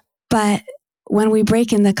 But when we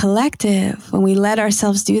break in the collective, when we let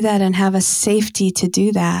ourselves do that and have a safety to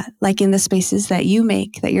do that, like in the spaces that you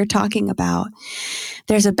make, that you're talking about,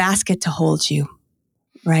 there's a basket to hold you,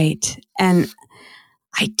 right? And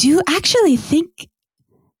I do actually think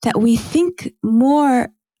that we think more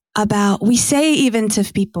about, we say even to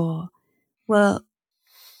people, well,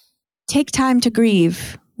 take time to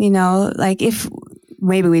grieve, Like if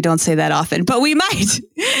maybe we don't say that often, but we might.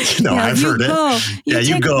 No, I've heard it.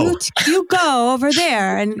 You go. You go over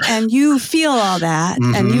there and you feel all that,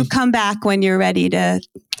 and you come back when you're ready to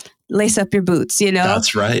lace up your boots.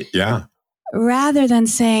 That's right. Yeah. Rather than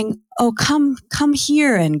saying, "Oh, come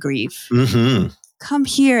here and grieve. Come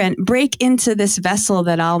here and break into this vessel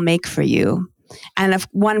that I'll make for you." And if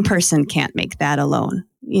one person can't make that alone,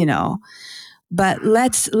 but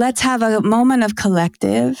let's have a moment of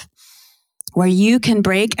collective where you can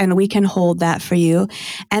break and we can hold that for you.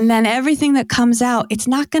 And then everything that comes out, it's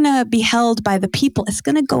not going to be held by the people. It's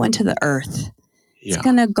going to go into the earth. Yeah. It's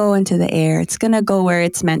going to go into the air. It's going to go where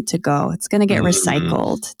it's meant to go. It's going to get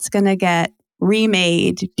recycled. It's going to get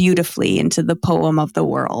remade beautifully into the poem of the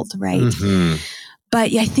world, right?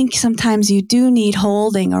 But I think sometimes you do need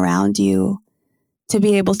holding around you to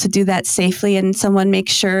be able to do that safely, and someone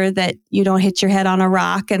makes sure that you don't hit your head on a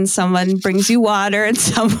rock, and someone brings you water, and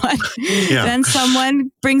then someone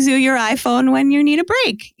brings you your iPhone when you need a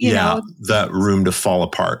break. You know, that room to fall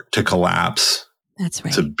apart, to collapse. That's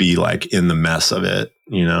right. To be like in the mess of it,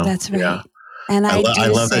 That's right. Yeah. And I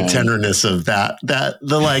love that tenderness of that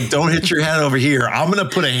don't hit your head over here. I'm going to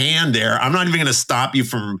put a hand there. I'm not even going to stop you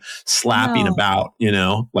from slapping about,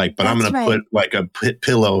 but I'm going to put like a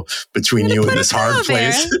pillow between you and this hard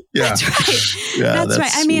place. Yeah. That's right. Yeah, that's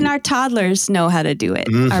right. I mean, our toddlers know how to do it.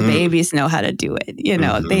 Our babies know how to do it.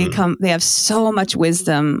 They have so much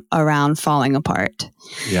wisdom around falling apart.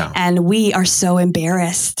 Yeah. And we are so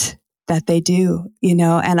embarrassed that they do,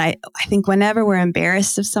 and I think whenever we're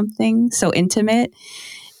embarrassed of something so intimate,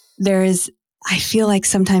 I feel like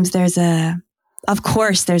sometimes there's a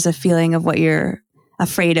feeling of what you're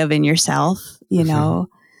afraid of in yourself,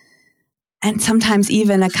 and sometimes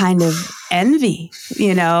even a kind of envy,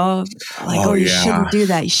 you shouldn't do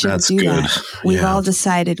that. You shouldn't do that. We've all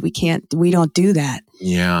decided we don't do that.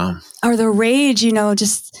 Yeah. Or the rage,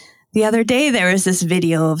 just the other day, there was this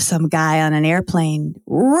video of some guy on an airplane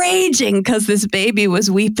raging because this baby was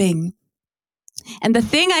weeping. And the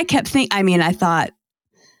thing I kept thinking, I thought,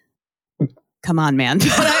 come on, man. But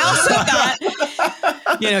I also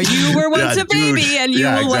thought, you were once a baby and you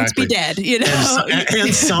will once be dead,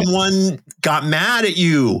 And someone got mad at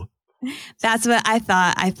you. That's what I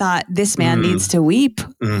thought. I thought this man needs to weep.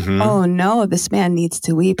 Oh no, this man needs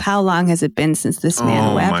to weep. How long has it been since this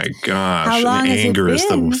man wept? Oh my gosh. How long has anger it is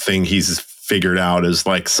been? the thing he's figured out is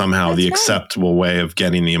like somehow the acceptable way of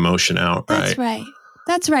getting the emotion out. That's right.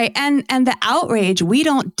 That's right. And the outrage, we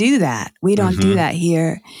don't do that. We don't do that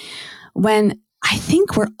here. When I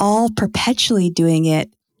think we're all perpetually doing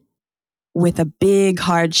it with a big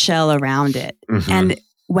hard shell around it. And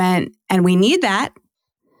we need that.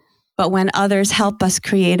 But when others help us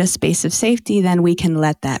create a space of safety, then we can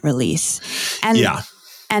let that release. And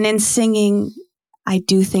in singing, I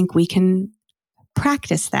do think we can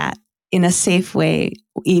practice that in a safe way,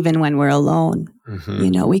 even when we're alone.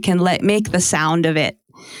 We can make the sound of it.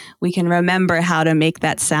 We can remember how to make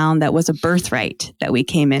that sound that was a birthright that we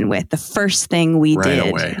came in with. The first thing we did. Right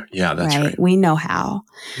away. Yeah, that's right. We know how.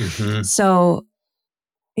 So,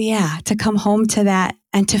 to come home to that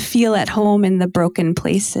and to feel at home in the broken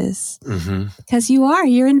places. Because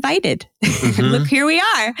you're invited. Look, here we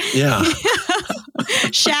are. Yeah.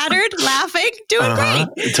 Shattered, laughing, doing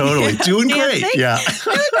great. Totally. Doing great. Yeah.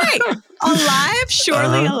 Doing great. Alive,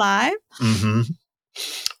 surely alive.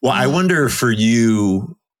 Well, I wonder for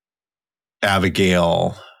you,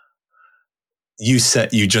 Abigail, you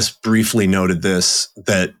just briefly noted this,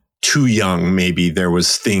 that too young, maybe there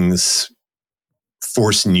was things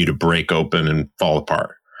forcing you to break open and fall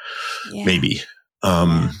apart. Maybe.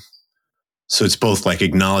 So it's both like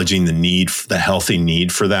acknowledging the healthy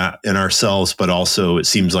need for that in ourselves, but also it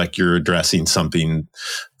seems like you're addressing something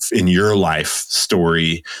in your life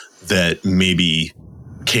story that maybe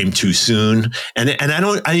came too soon. And I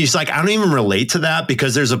don't even relate to that,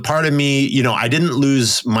 because there's a part of me, I didn't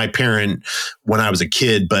lose my parent when I was a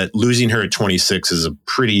kid, but losing her at 26 is a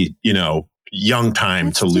pretty, young time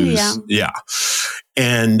That's to lose. Yeah.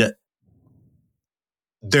 And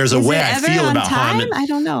there's a way I feel about time. I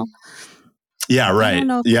don't know. Yeah, right.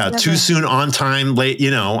 Yeah, too soon, on time, late,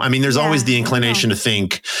 there's always the inclination to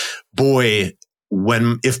think, boy,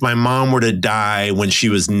 if my mom were to die when she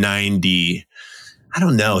was 90, I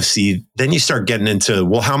don't know. See, then you start getting into,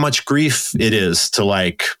 well, how much grief it is to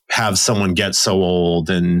like have someone get so old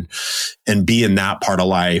and be in that part of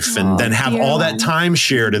life, and then have all that time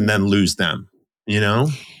shared and then lose them,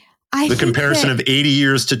 the comparison of 80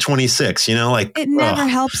 years to 26, it never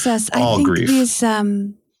helps us. I think grief. These,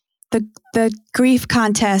 the grief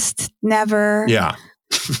contest never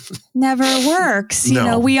never works. You No.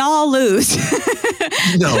 know, we all lose.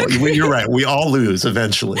 No, you're right. We all lose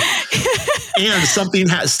eventually. And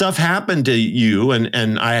stuff happened to you,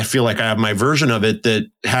 and I feel like I have my version of it that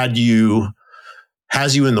has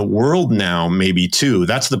you in the world now, maybe too.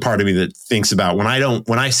 That's the part of me that thinks about when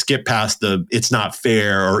I skip past the it's not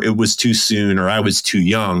fair, or it was too soon, or I was too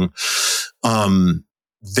young.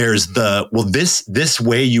 There's this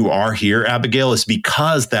way you are here, Abigail, is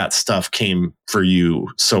because that stuff came for you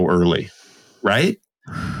so early, right?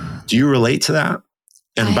 Do you relate to that?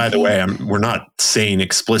 And by the way, we're not saying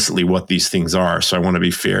explicitly what these things are, so I want to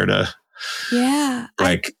be fair to,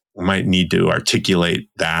 we might need to articulate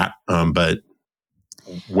that. But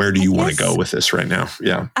where do you want to go with this right now?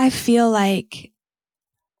 Yeah, I feel like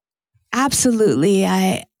absolutely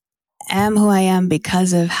I am who I am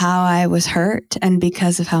because of how I was hurt, and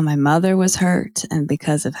because of how my mother was hurt, and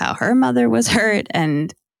because of how her mother was hurt,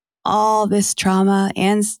 and all this trauma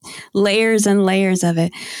and layers of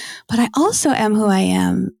it. But I also am who I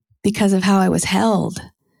am because of how I was held,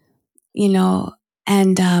 you know,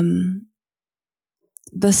 and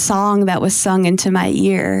the song that was sung into my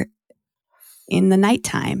ear in the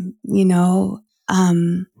nighttime, you know.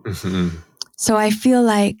 So I feel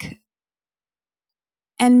like,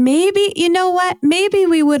 and maybe, you know what, maybe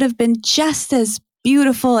we would have been just as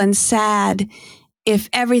beautiful and sad if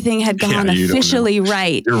everything had gone officially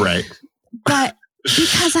right. You're right. But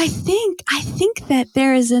because I think that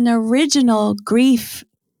there is an original grief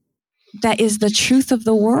that is the truth of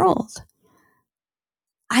the world.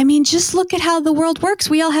 I mean, just look at how the world works.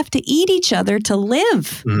 We all have to eat each other to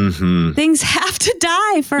live. Mm-hmm. Things have to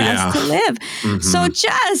die for us to live. Mm-hmm. So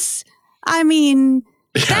just, I mean,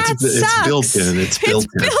 that sucks. It's built in.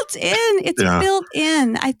 It's built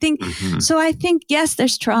in. I think, so I think, yes,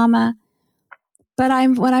 there's trauma. But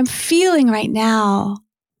what I'm feeling right now,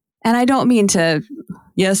 and I don't mean to,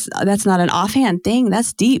 yes, that's not an offhand thing.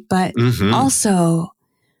 That's deep. But also,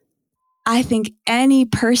 I think any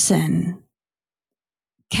person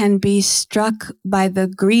can be struck by the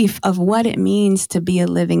grief of what it means to be a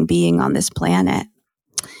living being on this planet.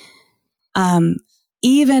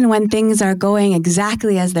 Even when things are going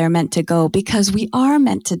exactly as they're meant to go, because we are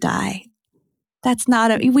meant to die.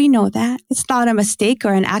 We know that. It's not a mistake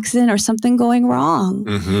or an accident or something going wrong.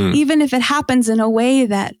 Even if it happens in a way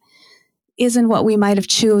that isn't what we might have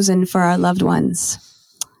chosen for our loved ones.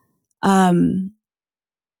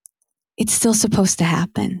 It's still supposed to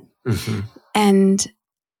happen. And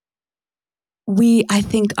I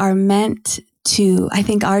think our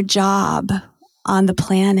job on the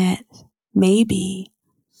planet, maybe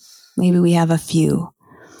we have a few.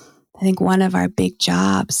 I think one of our big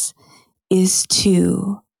jobs is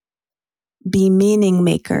to be meaning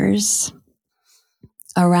makers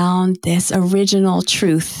around this original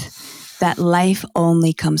truth that life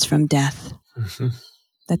only comes from death.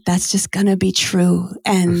 That's just going to be true.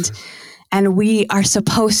 And we are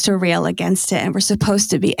supposed to rail against it, and we're supposed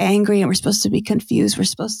to be angry, and we're supposed to be confused. We're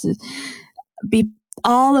supposed to be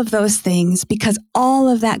all of those things, because all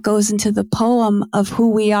of that goes into the poem of who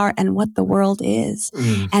we are and what the world is.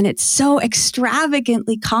 And it's so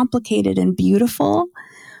extravagantly complicated and beautiful.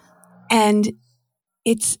 And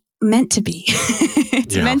it's meant to be.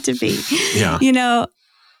 It's meant to be. Yeah. You know,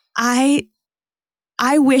 I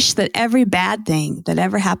wish that every bad thing that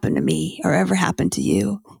ever happened to me or ever happened to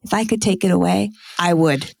you, if I could take it away, I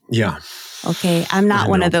would. Yeah. Okay. I'm not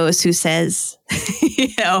one of those who says,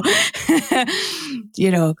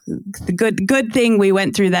 the good thing we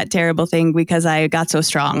went through that terrible thing because I got so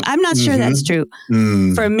strong. I'm not sure that's true.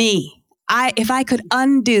 For me. If I could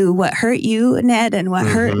undo what hurt you, Ned, and what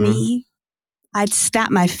hurt me, I'd snap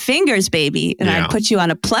my fingers, baby, and I'd put you on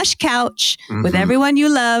a plush couch with everyone you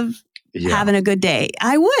love, having a good day.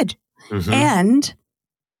 I would. And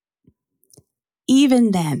even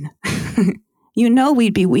then,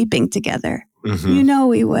 we'd be weeping together.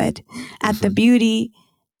 We would, at the beauty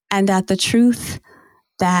and at the truth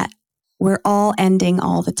that we're all ending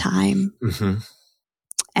all the time.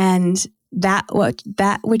 And that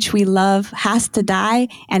which we love has to die,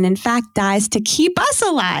 and in fact dies to keep us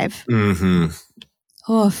alive.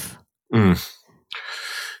 Oof.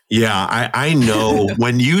 Yeah, I know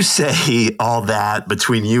when you say all that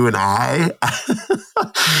between you and I,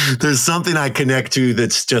 there's something I connect to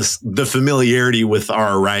that's just the familiarity with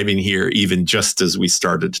our arriving here, even just as we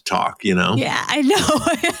started to talk, you know? Yeah, I know.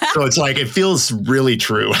 So it's like, it feels really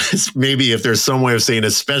true. Maybe if there's some way of saying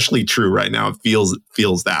especially true right now, it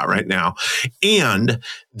feels that right now. And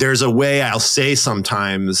there's a way I'll say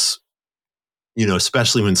sometimes,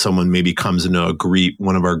 especially when someone maybe comes into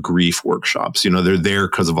one of our grief workshops, they're there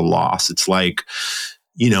because of a loss. It's like,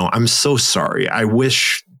 I'm so sorry. I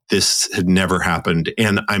wish this had never happened.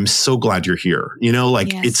 And I'm so glad you're here.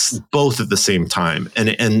 It's both at the same time. And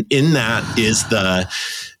in that is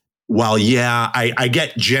while, I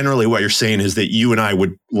get generally what you're saying is that you and I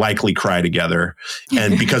would likely cry together.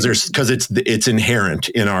 And because it's inherent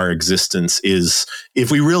in our existence is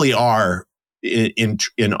if we really are in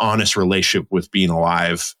honest relationship with being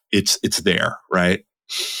alive, it's there, right?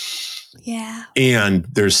 Yeah. And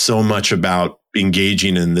there's so much about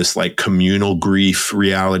engaging in this like communal grief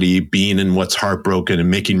reality, being in what's heartbroken and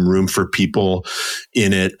making room for people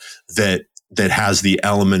in it that has the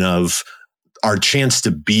element of our chance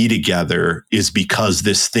to be together is because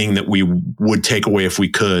this thing that we would take away if we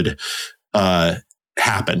could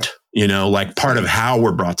happened. Like part of how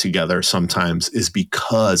we're brought together sometimes is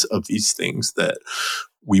because of these things that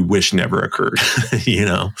we wish never occurred,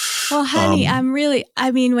 Well, honey,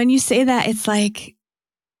 when you say that, it's like,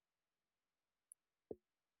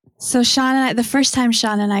 so Sean and I, the first time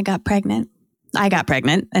Sean and I got pregnant,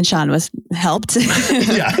 and Sean was helped.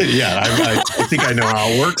 yeah. I think I know how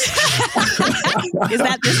it works. Is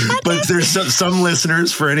that this podcast? But there's some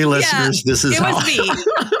listeners, for any listeners, this is how. It was me.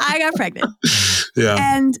 I got pregnant. Yeah.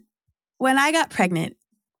 And when I got pregnant,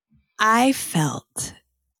 I felt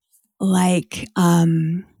like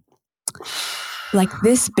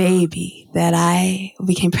this baby that I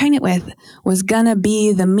became pregnant with was gonna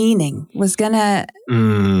be the meaning, was gonna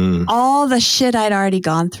all the shit I'd already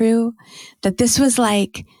gone through, that this was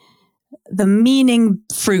like the meaning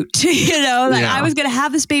fruit, I was gonna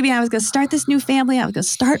have this baby and I was gonna start this new family. I was gonna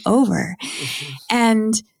start over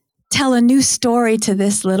and tell a new story to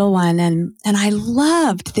this little one. And I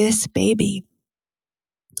loved this baby.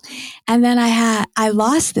 And then I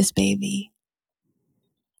lost this baby.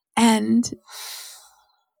 And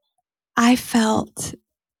I felt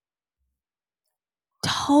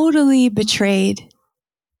totally betrayed.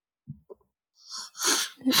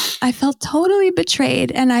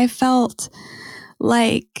 And I felt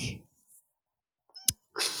like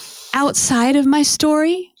outside of my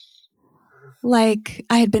story, like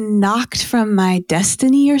I had been knocked from my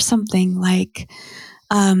destiny or something, like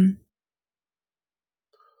I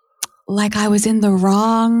was in the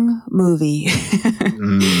wrong movie.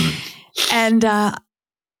 And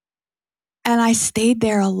I stayed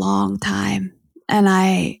there a long time, and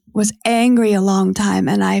I was angry a long time,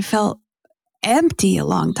 and I felt empty a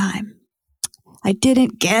long time. I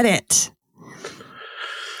didn't get it.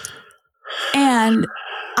 And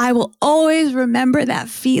I will always remember that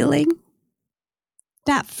feeling,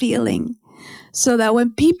 so that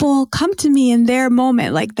when people come to me in their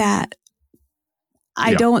moment like that,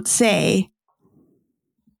 I don't say,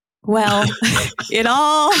 well, it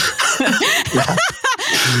all, it's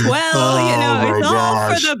all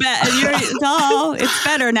for the best. It's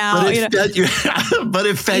better now. But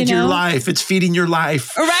it fed your life. It's feeding your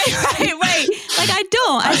life. Right. Like I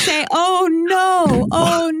don't. I say, oh no,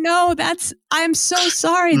 I'm so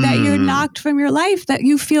sorry that you're knocked from your life, that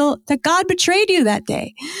you feel that God betrayed you that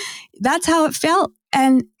day. That's how it felt.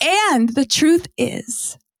 And the truth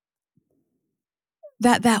is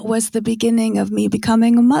that was the beginning of me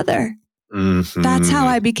becoming a mother. Mm-hmm. That's how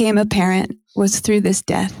I became a parent, was through this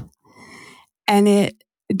death. And it,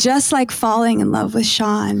 just like falling in love with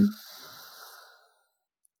Sean,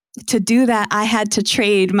 to do that, I had to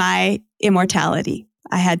trade my immortality.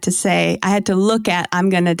 I had to look at, I'm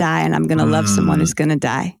going to die and I'm going to love someone who's going to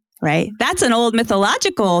die. Right? That's an old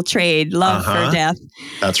mythological trade, love for death.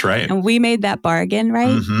 That's right. And we made that bargain, right?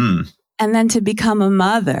 Mm-hmm. And then to become a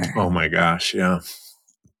mother. Oh my gosh, yeah.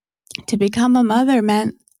 To become a mother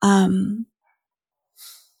meant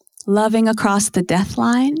loving across the death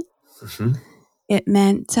line. Mm-hmm. It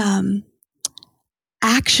meant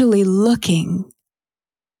actually looking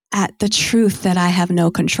at the truth that I have no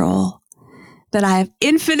control, that I have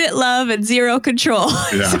infinite love and zero control.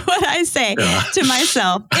 That's what I say to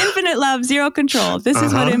myself. Infinite love, zero control. This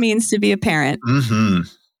is what it means to be a parent. Mm-hmm.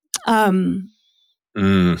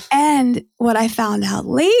 And what I found out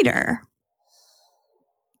later,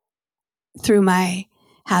 through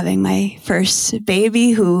having my first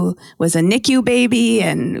baby, who was a NICU baby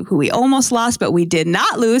and who we almost lost, but we did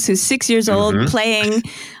not lose, who's 6 years old, playing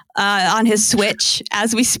on his Switch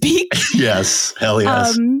as we speak. Yes, hell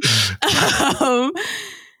yes.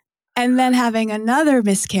 And then having another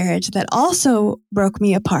miscarriage that also broke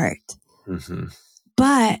me apart. Mm-hmm.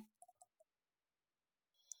 But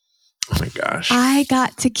oh my gosh, I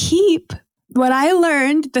got to keep what I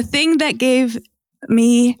learned. The thing that gave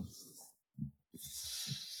me,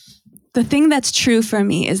 the thing that's true for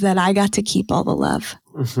me is that I got to keep all the love.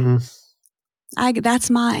 Mm-hmm. That's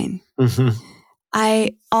mine. Mm-hmm.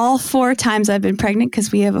 all 4 times I've been pregnant,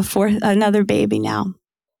 because we have another baby now.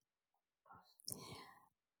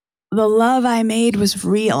 The love I made was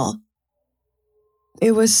real.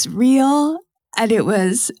 It was real, and it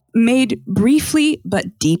was made briefly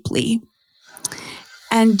but deeply.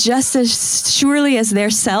 And just as surely as their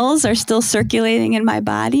cells are still circulating in my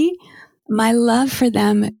body, my love for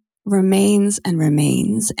them remains and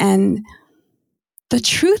remains. And the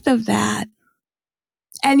truth of that,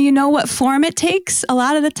 and you know what form it takes a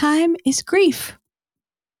lot of the time, is grief.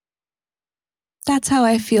 That's how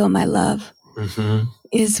I feel my love,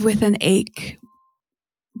 is with an ache.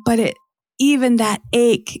 But even that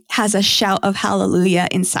ache has a shout of hallelujah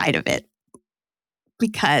inside of it,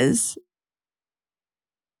 because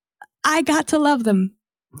I got to love them.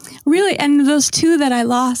 Really. And those 2 that I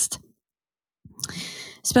lost,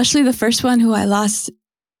 especially the first one who I lost,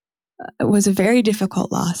 was a very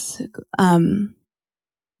difficult loss.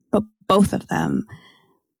 But both of them,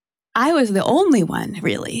 I was the only one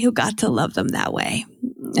really who got to love them that way.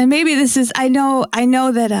 And maybe this is, I know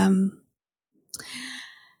that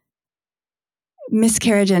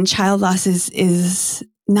miscarriage and child loss is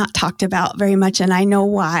not talked about very much. And I know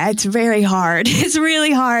why. It's very hard. It's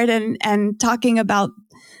really hard. And talking about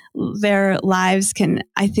their lives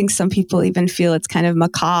I think some people even feel it's kind of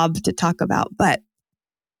macabre to talk about, but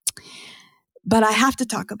I have to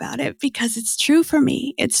talk about it because it's true for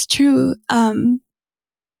me. It's true. And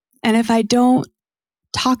if I don't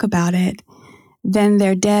talk about it, then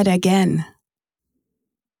they're dead again.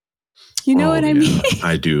 You know what I mean?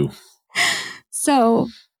 I do. So.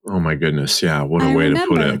 Oh my goodness. Yeah. What a way to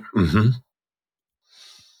put it. Mm-hmm.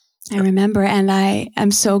 I remember, and I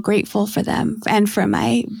am so grateful for them and for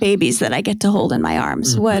my babies that I get to hold in my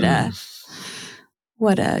arms. Mm-hmm.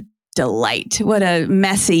 What a delight. What a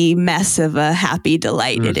messy mess of a happy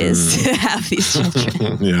delight it is to have these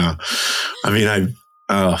children. Yeah. I mean,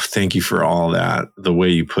 thank you for all that. The way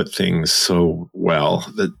you put things so well,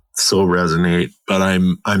 that so resonate. But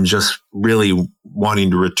I'm just really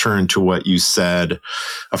wanting to return to what you said.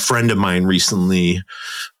 A friend of mine recently,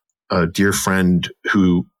 a dear friend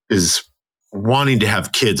who is wanting to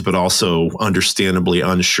have kids, but also understandably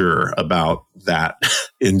unsure about that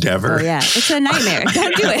endeavor. Oh, yeah. It's a nightmare.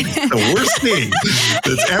 Don't do it. The worst thing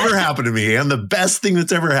that's ever happened to me, and the best thing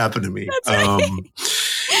that's ever happened to me. Right.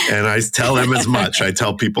 And I tell them as much. I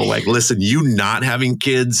tell people, like, listen, you not having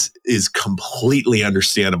kids is completely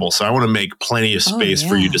understandable. So I want to make plenty of space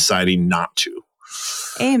for you deciding not to.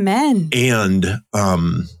 Amen. And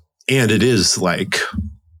it is like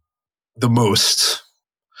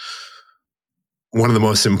one of the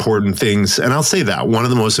most important things, and I'll say that, one of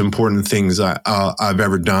the most important things I've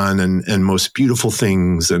ever done, and most beautiful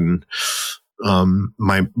things, and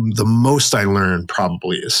the most I learned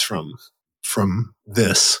probably is from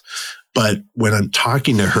this. But when I'm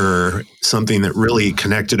talking to her, something that really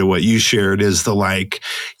connected to what you shared is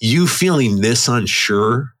you feeling this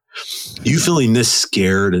unsure, you feeling this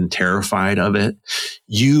scared and terrified of it,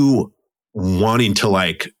 you wanting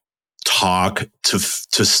to talk to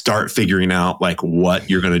start figuring out what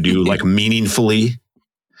you're going to do meaningfully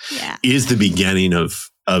is the beginning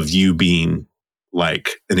of you being an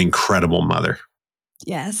incredible mother.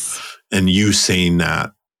 Yes. And you saying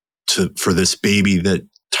that for this baby that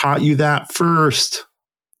taught you that first.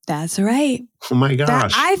 That's right. Oh my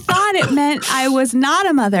gosh. I thought it meant I was not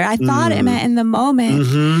a mother. I thought it meant in the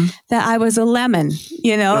moment that I was a lemon,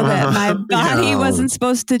 that my body wasn't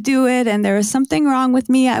supposed to do it and there was something wrong with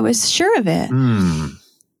me. I was sure of it.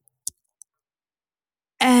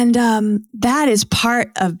 And that is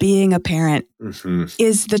part of being a parent,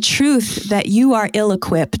 is the truth that you are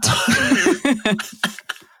ill-equipped.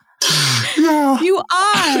 You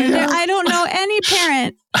are. Yeah. I don't know any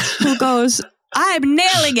parent who goes, I'm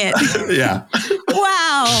nailing it. Yeah.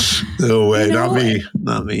 Wow. No way. Not me.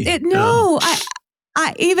 No.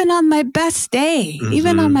 I even on my best day,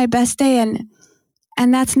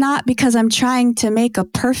 and that's not because I'm trying to make a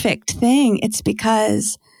perfect thing. It's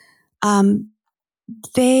because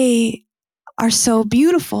they are so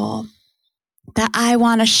beautiful that I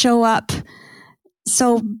want to show up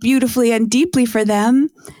so beautifully and deeply for them.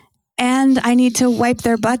 And I need to wipe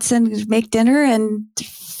their butts and make dinner and,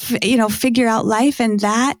 figure out life. And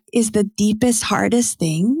that is the deepest, hardest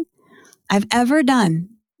thing I've ever done,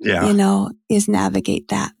 is navigate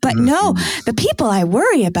that. But no, the people I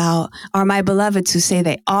worry about are my beloveds who say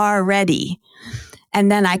they are ready.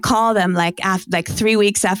 And then I call them like 3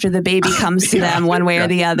 weeks after the baby comes to them one way or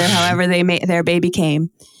the other, however their baby came,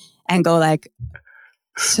 and go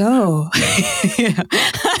so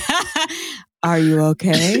are you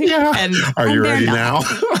okay? Yeah. Are you ready now?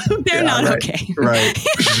 They're not right, okay. Right.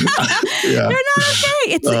 Yeah. They're not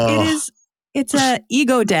okay. It's a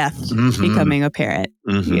ego death becoming a parent.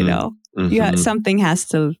 You know, something has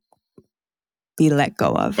to be let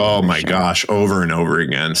go of. Oh my gosh, over and over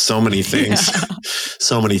again. So many things.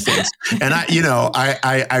 So many things. And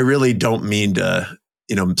I really don't mean to,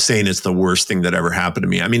 saying it's the worst thing that ever happened to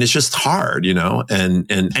me. I mean, it's just hard,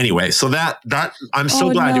 and anyway, so that I'm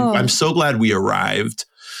so glad. No. I'm so glad we arrived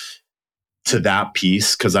to that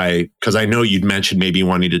piece. Cause I know you'd mentioned maybe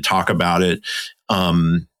wanting to talk about it,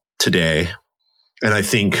 today. And I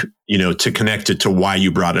think, to connect it to why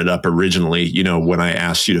you brought it up originally, when I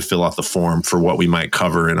asked you to fill out the form for what we might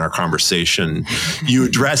cover in our conversation, you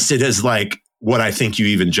addressed it as like what I think you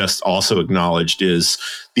even just also acknowledged is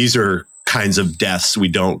these are kinds of deaths we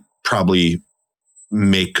don't probably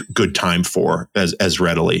make good time for as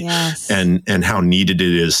readily. Yes. And how needed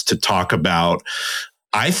it is to talk about.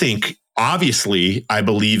 I think, obviously, I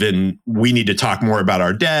believe we need to talk more about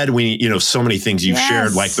our dead. We, so many things you've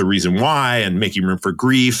shared, like the reason why and making room for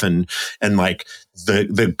grief and like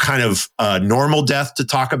the kind of normal death to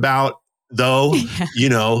talk about, though,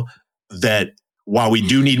 that while we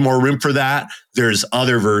do need more room for that, there's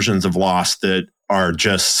other versions of loss that are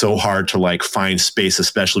just so hard to like find space,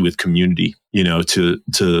 especially with community, to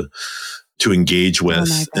engage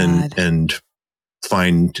with and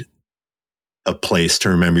find a place to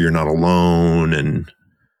remember you're not alone and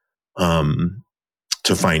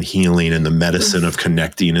to find healing and the medicine of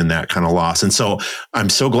connecting and that kind of loss. And so I'm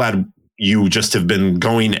so glad you just have been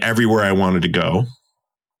going everywhere I wanted to go.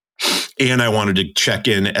 And I wanted to check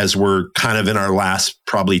in as we're kind of in our last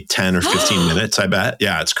probably 10 or 15 minutes, I bet.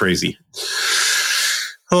 Yeah, it's crazy.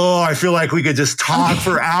 Oh, I feel like we could just talk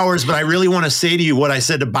for hours, but I really want to say to you what I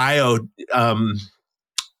said to Bio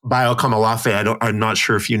Kamalafe. I'm not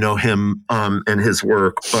sure if you know him and his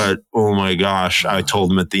work, but oh my gosh, I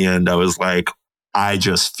told him at the end, I was like, I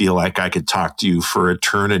just feel like I could talk to you for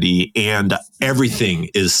eternity and everything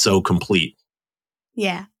is so complete.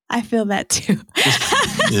 Yeah, I feel that too.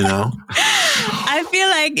 I feel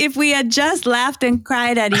like if we had just laughed and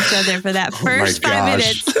cried at each other for that first 5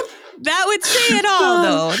 minutes, that would say it all,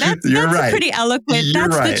 though. That's right. Pretty eloquent.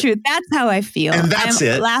 That's right. The truth. That's how I feel. And that's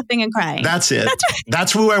it. Laughing and crying. That's it. That's right.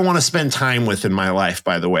 That's who I want to spend time with in my life,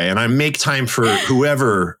 by the way. And I make time for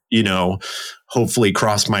whoever, hopefully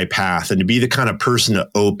cross my path and to be the kind of person to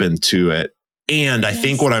open to it. And I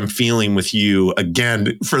think what I'm feeling with you,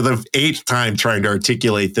 again, for the 8th time trying to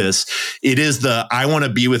articulate this, it is I want to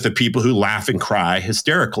be with the people who laugh and cry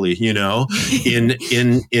hysterically,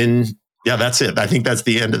 yeah, that's it. I think that's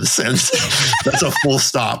the end of the sentence. That's a full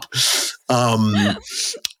stop.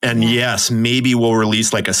 And yes, maybe we'll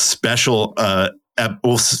release like a special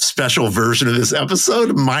version of this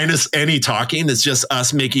episode minus any talking. It's just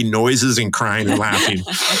us making noises and crying and laughing.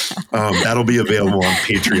 That'll be available on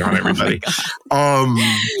Patreon, everybody.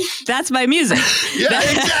 That's my music. Yeah,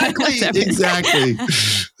 exactly.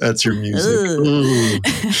 That's your music.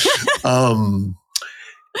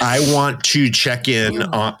 I want to check in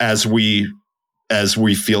as we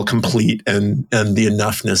feel complete and the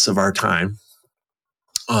enoughness of our time.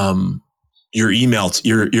 Your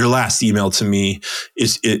last email to me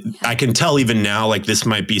I can tell even now, like this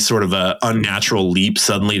might be sort of a unnatural leap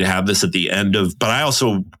suddenly to have this at the end of, but I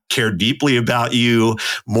also care deeply about you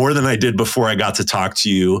more than I did before I got to talk to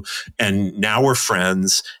you. And now we're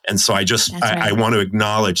friends. And so I want to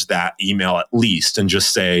acknowledge that email at least and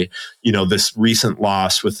just say, this recent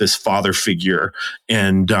loss with this father figure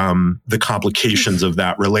and the complications of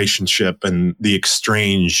that relationship and the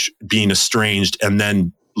being estranged and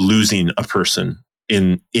then losing a person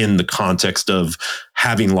in the context of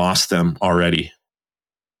having lost them already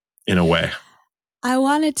in a way. I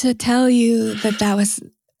wanted to tell you that was,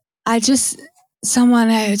 someone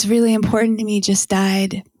who's really important to me just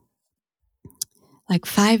died like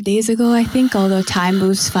 5 days ago, I think, although time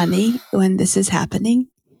moves funny when this is happening.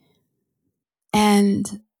 And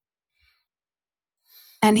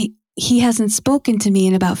he hasn't spoken to me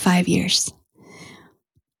in about 5 years.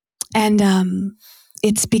 And,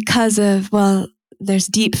 it's because of, there's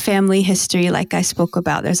deep family history, like I spoke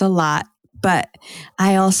about. There's a lot, but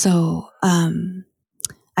I also,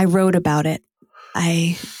 I wrote about it.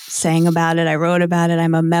 I sang about it. I wrote about it.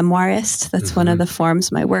 I'm a memoirist. That's one of the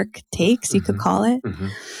forms my work takes, you could call it.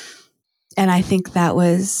 And I think that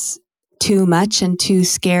was too much and too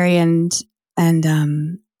scary. And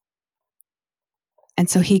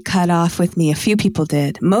so he cut off with me. A few people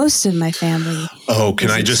did. Most of my family. Oh, can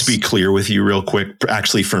I just be clear with you real quick?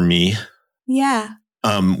 Actually, for me. Yeah.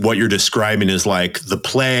 what you're describing is like the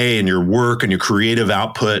play and your work and your creative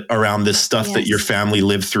output around this stuff that your family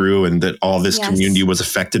lived through and that all this community was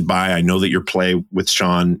affected by. I know that your play with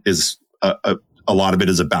Sean is a lot of it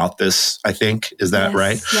is about this, I think. Is that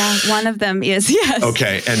right? Yeah, one of them is, yes.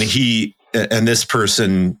 Okay. And this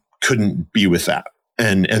person couldn't be with that.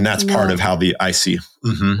 And that's part of how I see.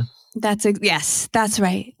 Mm-hmm. That's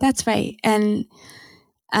right. That's right. And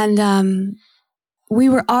we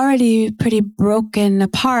were already pretty broken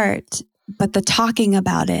apart, but the talking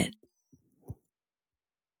about it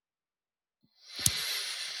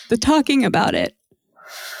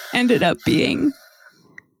ended up being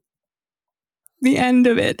the end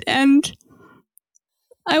of it. And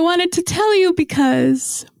I wanted to tell you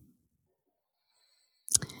because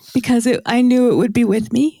I knew it would be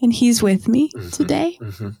with me, and he's with me today.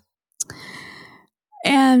 Mm-hmm.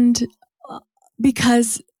 And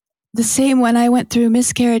because the same when I went through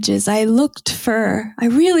miscarriages, I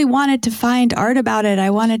really wanted to find art about it. I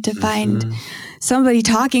wanted to find somebody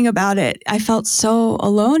talking about it. I felt so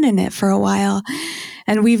alone in it for a while.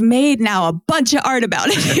 And we've made now a bunch of art about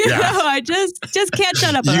it. You know, I just can't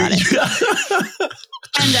shut up about it.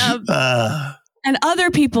 And other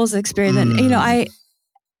people's experience. And, you know,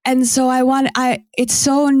 it's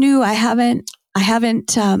so new. I haven't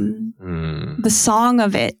the song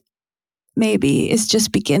of it maybe is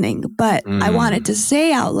just beginning, but I wanted to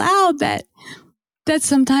say out loud that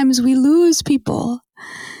sometimes we lose people,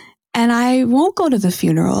 and I won't go to the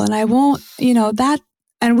funeral, and I won't,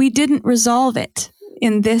 and we didn't resolve it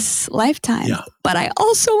in this lifetime. Yeah. But I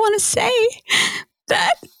also want to say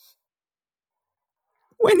that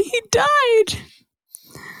when he died,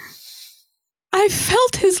 I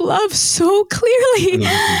felt his love so clearly.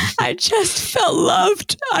 I just felt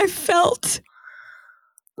loved. I felt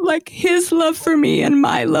like his love for me and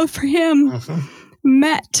my love for him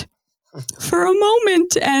met for a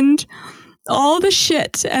moment, and all the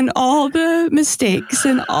shit and all the mistakes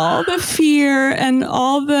and all the fear and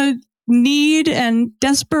all the need and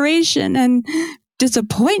desperation and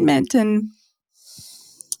disappointment, and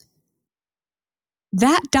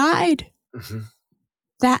that died.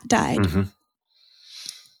 That died.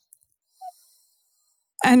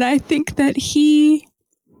 And I think that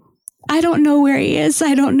I don't know where he is.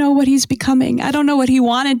 I don't know what he's becoming. I don't know what he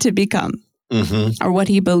wanted to become or what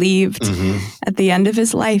he believed at the end of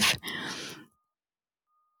his life.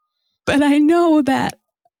 But I know that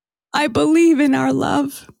I believe in our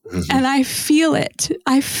love, and I feel it.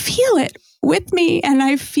 I feel it with me, and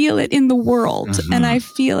I feel it in the world, and I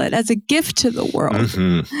feel it as a gift to the world.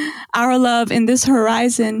 Our love in this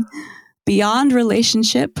horizon beyond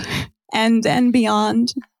relationship and then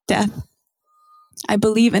beyond death. I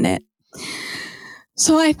believe in it.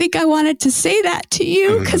 So I think I wanted to say that to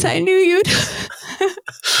you because I knew you'd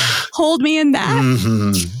hold me in that.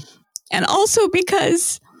 And also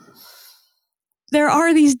because there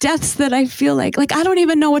are these deaths that I feel like I don't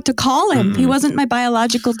even know what to call him. He wasn't my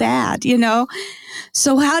biological dad,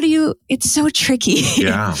 So it's so tricky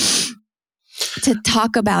to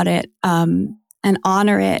talk about it and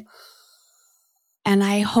honor it. And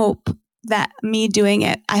I hope that me doing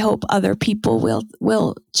it, I hope other people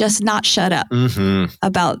will just not shut up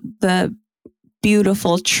about the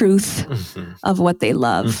beautiful truth of what they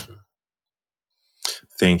love.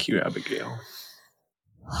 Thank you, Abigail.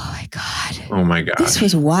 Oh my God. This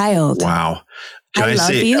was wild. Wow. Can I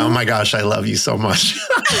say, you? Oh my gosh, I love you so much.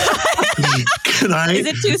 Can I? Is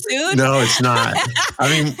it too soon? No, it's not. I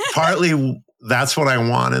mean, partly that's what I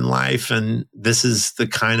want in life. And this is the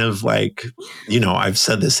kind of I've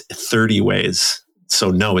said this 30 ways.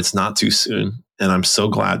 So no, it's not too soon. And I'm so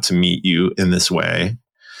glad to meet you in this way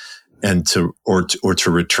and to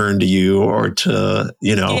return to you or to,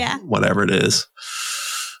 whatever it is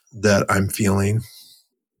that I'm feeling.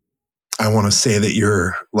 I want to say that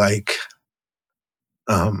you're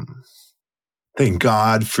thank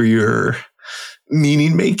God for your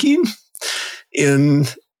meaning making in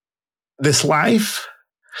this life,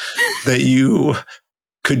 that you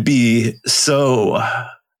could be so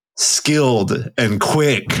skilled and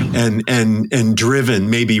quick and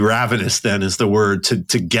driven, maybe ravenous then is the word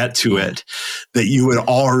to get to it, that you would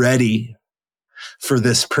already for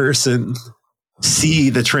this person see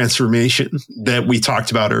the transformation that we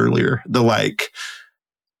talked about earlier.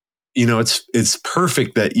 It's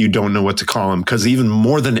perfect that you don't know what to call him, because even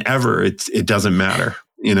more than ever, it doesn't matter,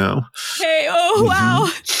 Hey, wow.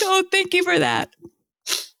 Oh, thank you for that.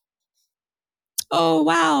 Oh,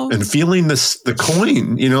 wow. And feeling the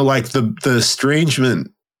coin, the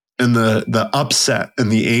estrangement and the upset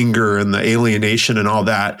and the anger and the alienation and all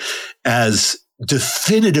that as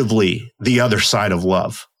definitively the other side of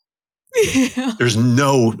love. There's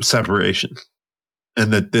no separation.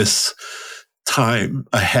 And that this time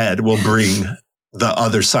ahead will bring the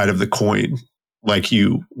other side of the coin like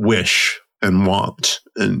you wish and want.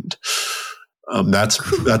 And that's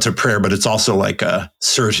a prayer, but it's also like a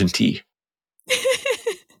certainty,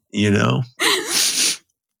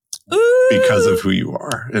 because of who you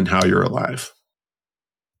are and how you're alive.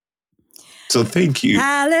 So thank you.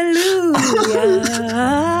 Hallelujah.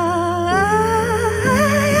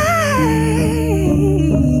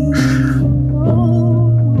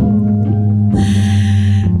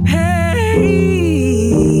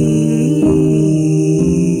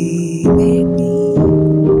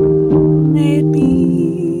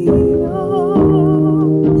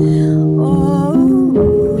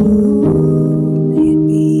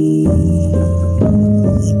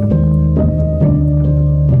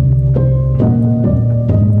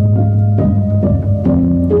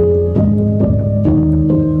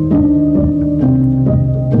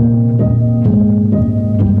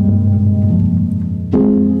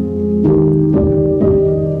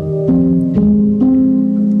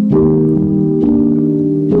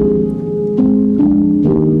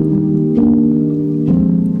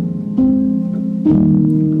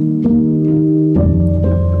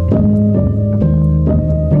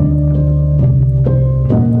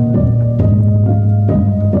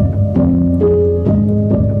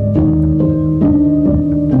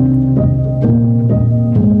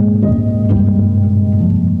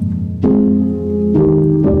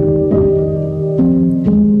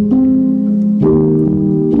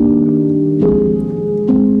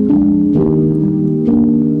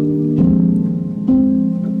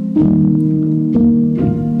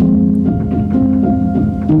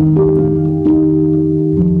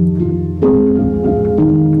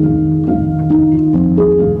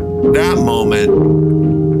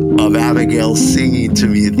 Abigail singing to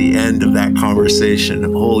me at the end of that conversation.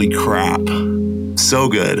 Holy crap. So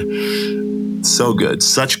good. So good.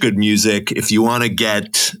 Such good music. If you want to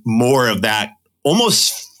get more of that,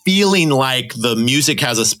 almost feeling like the music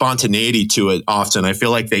has a spontaneity to it often. I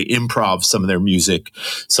feel like they improv some of their music,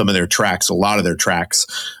 some of their tracks, a lot of their tracks.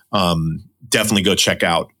 Definitely go check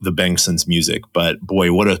out the Bengson's music. But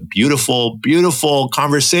boy, what a beautiful, beautiful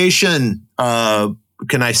conversation.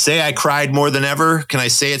 Can I say I cried more than ever? Can I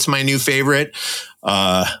say it's my new favorite?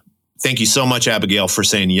 Thank you so much, Abigail, for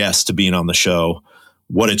saying yes to being on the show.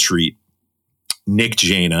 What a treat. Nick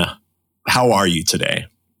Jaina, how are you today?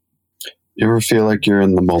 You ever feel like you're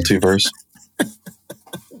in the multiverse?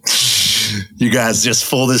 You guys, just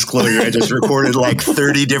full disclosure, I just recorded like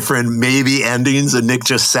 30 different maybe endings, and Nick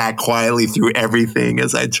just sat quietly through everything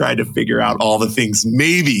as I tried to figure out all the things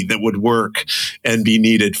maybe that would work and be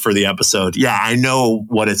needed for the episode. Yeah, I know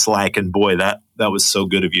what it's like, and boy, that was so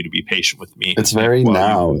good of you to be patient with me. It's very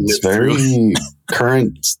now. It's very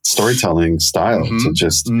current storytelling style to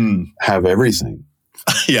just have everything.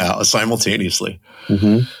 Yeah, simultaneously.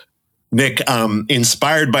 Mm-hmm. Nick,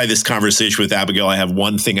 inspired by this conversation with Abigail, I have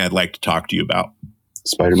one thing I'd like to talk to you about.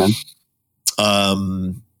 Spider-Man?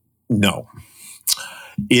 No.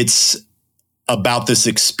 It's about this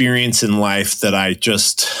experience in life that I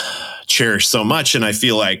just cherish so much. And I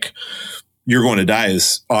feel like You're Going to Die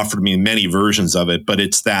has offered me many versions of it, but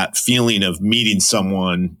it's that feeling of meeting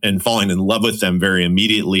someone and falling in love with them very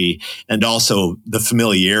immediately. And also the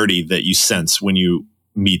familiarity that you sense when you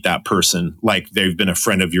meet that person, like they've been a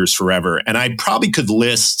friend of yours forever. And I probably could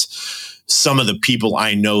list some of the people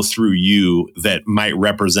I know through you that might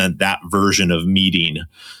represent that version of meeting.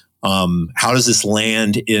 How does this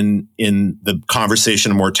land in the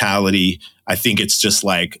conversation of mortality? I think it's just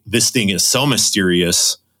like, this thing is so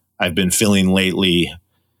mysterious. I've been feeling lately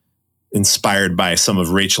inspired by some of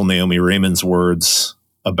Rachel Naomi Raymond's words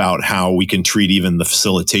about how we can treat even the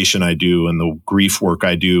facilitation I do and the grief work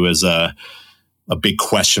I do as a big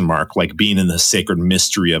question mark, like being in the sacred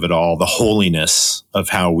mystery of it all, the holiness of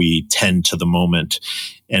how we tend to the moment,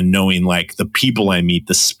 and knowing like the people I meet,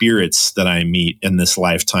 the spirits that I meet in this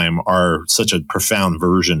lifetime are such a profound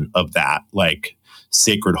version of that, like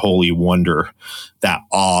sacred, holy wonder, that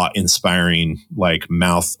awe-inspiring, like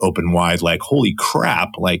mouth open wide, like, holy crap,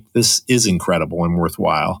 like this is incredible and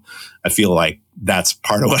worthwhile. I feel like that's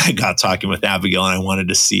part of what I got talking with Abigail, and I wanted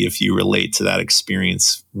to see if you relate to that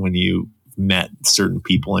experience when you met certain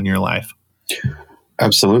people in your life.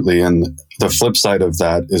 Absolutely. And the flip side of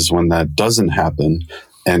that is when that doesn't happen.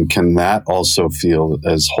 And can that also feel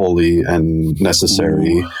as holy and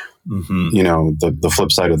necessary? Mm-hmm. You know, the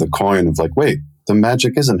flip side of the coin of like, wait, the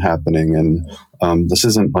magic isn't happening. And this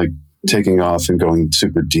isn't like taking off and going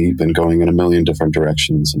super deep and going in a million different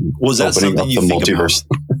directions and was that opening up the multiverse.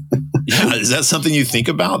 Yeah. Is that something you think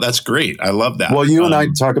about? That's great. I love that. Well, you and I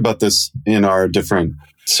talk about this in our different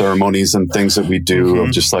ceremonies and things that we do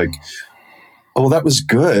of just like, oh, that was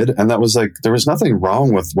good. And that was like, there was nothing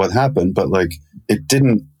wrong with what happened, but like, it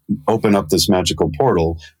didn't open up this magical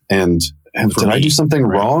portal. And did I do something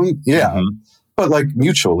wrong? Yeah. But like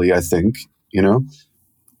mutually, I think, you know?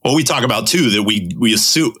 Well, we talk about too, that we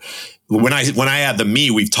assume when I add the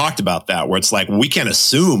me, we've talked about that, where it's like, we can't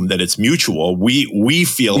assume that it's mutual. We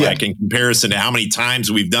feel like, in comparison to how many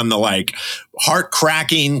times we've done the like heart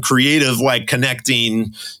cracking, creative, like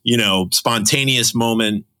connecting, you know, spontaneous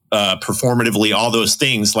moment, performatively, all those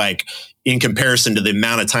things, like in comparison to the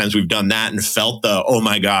amount of times we've done that and felt the, oh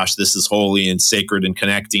my gosh, this is holy and sacred and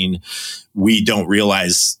connecting, we don't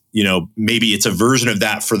realize, you know, maybe it's a version of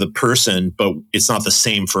that for the person, but it's not the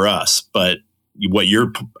same for us. But what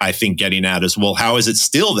you're, I think, getting at is, well, how is it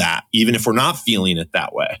still that, even if we're not feeling it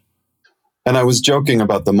that way? And I was joking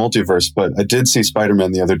about the multiverse, but I did see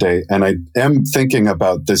Spider-Man the other day, and I am thinking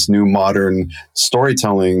about this new modern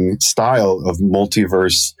storytelling style of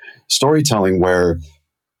multiverse storytelling where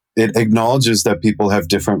it acknowledges that people have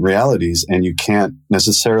different realities, and you can't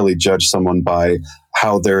necessarily judge someone by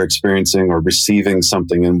how they're experiencing or receiving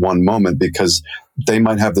something in one moment, because they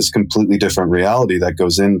might have this completely different reality that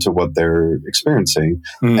goes into what they're experiencing.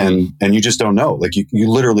 And you just don't know. Like you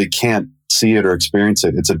literally can't see it or experience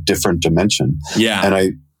it. It's a different dimension. Yeah.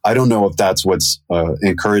 And I don't know if that's what's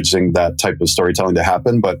encouraging that type of storytelling to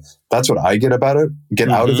happen, but that's what I get about it,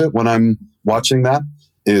 out of it when I'm watching that,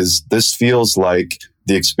 is this feels like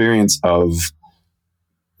the experience of,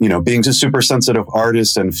 you know, being a super sensitive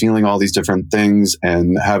artist and feeling all these different things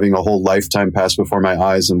and having a whole lifetime pass before my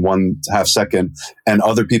eyes in 1/2 second, and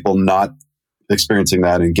other people not experiencing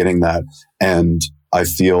that and getting that. And I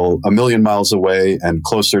feel a million miles away and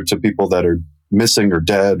closer to people that are missing or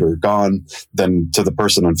dead or gone than to the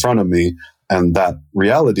person in front of me. And that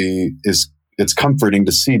reality it's comforting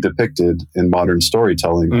to see depicted in modern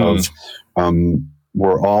storytelling of,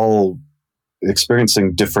 we're all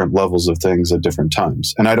experiencing different levels of things at different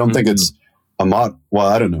times. And I don't think it's I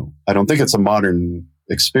don't know. I don't think it's a modern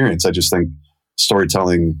experience. I just think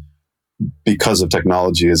storytelling, because of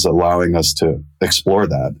technology, is allowing us to explore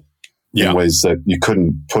that in ways that you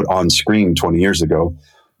couldn't put on screen 20 years ago.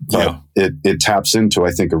 But it taps into,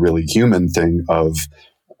 I think, a really human thing of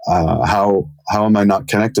how am I not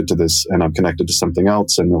connected to this, and I'm connected to something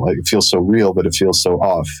else, and like it feels so real, but it feels so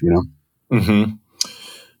off, you know?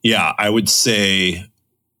 Yeah, I would say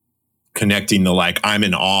connecting the, like, I'm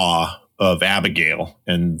in awe of Abigail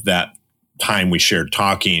and that time we shared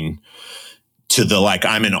talking, to the, like,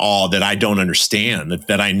 I'm in awe that I don't understand,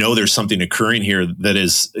 that I know there's something occurring here that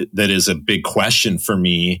is a big question for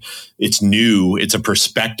me. It's new. It's a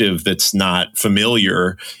perspective that's not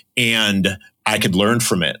familiar, and I could learn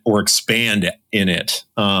from it or expand in it,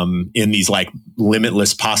 in these like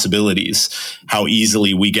limitless possibilities. How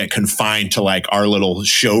easily we get confined to like our little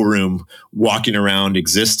showroom, walking around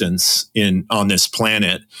existence on this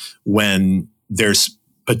planet, when there's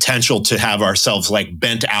potential to have ourselves like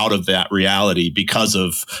bent out of that reality because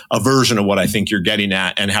of a version of what I think you're getting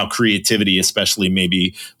at, and how creativity, especially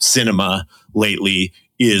maybe cinema lately,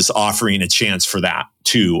 is offering a chance for that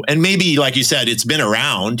too. And maybe, like you said, it's been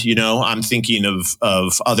around, you know, I'm thinking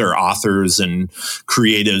of other authors and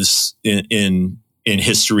creatives in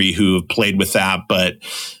history who have played with that. But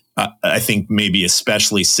I think maybe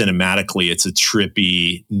especially cinematically, it's a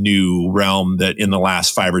trippy new realm that in the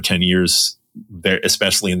last 5 or 10 years, there,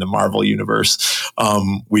 especially in the Marvel universe,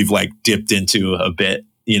 we've like dipped into a bit,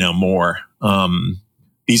 you know, more.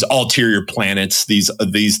 These ulterior planets,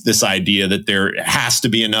 this idea that there has to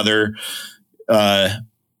be another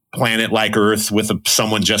planet like Earth with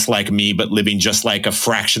someone just like me, but living just like a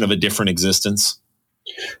fraction of a different existence.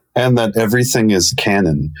 And that everything is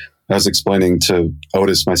canon. I was explaining to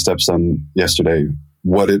Otis, my stepson, yesterday,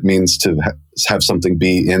 what it means to have something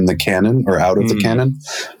be in the canon or out of the canon.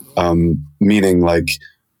 Meaning like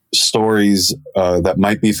stories that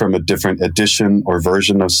might be from a different edition or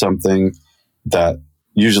version of something that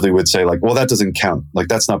usually would say like, well, that doesn't count. Like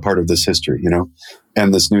that's not part of this history, you know?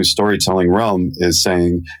 And this new storytelling realm is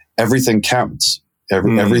saying everything counts.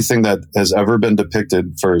 Everything that has ever been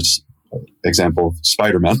depicted, for example,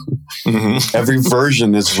 Spider-Man, every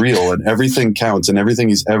version is real and everything counts, and everything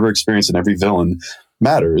he's ever experienced and every villain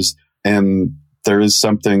matters. And there is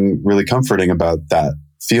something really comforting about that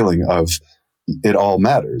feeling of it all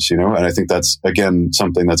matters, you know? And I think that's, again,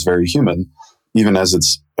 something that's very human, even as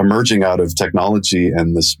it's emerging out of technology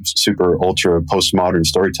and this super ultra postmodern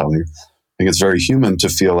storytelling. I think it's very human to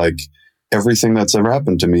feel like everything that's ever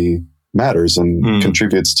happened to me matters and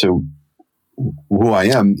contributes to who I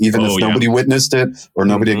am, even if nobody witnessed it or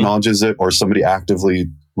nobody acknowledges it or somebody actively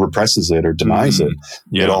represses it or denies it.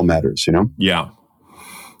 It all matters, you know? Yeah.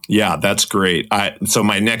 Yeah, that's great. So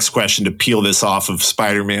my next question, to peel this off of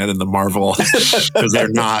Spider-Man and the Marvel, because they're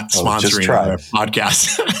not sponsoring our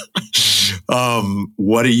podcast.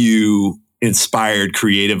 What are you inspired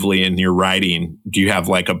creatively in your writing? Do you have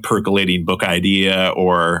like a percolating book idea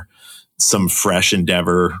or some fresh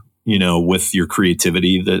endeavor, you know, with your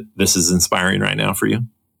creativity that this is inspiring right now for you?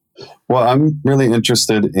 Well, I'm really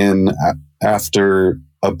interested in after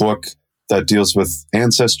a book that deals with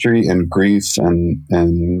ancestry and grief and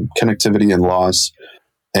connectivity and loss,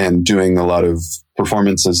 and doing a lot of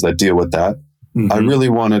performances that deal with that. I really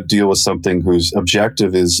want to deal with something whose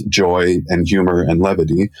objective is joy and humor and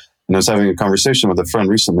levity. And I was having a conversation with a friend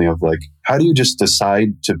recently of like, how do you just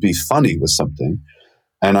decide to be funny with something?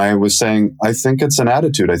 And I was saying, I think it's an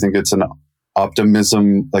attitude. I think it's an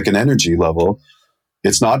optimism, like an energy level.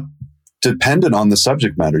 It's not dependent on the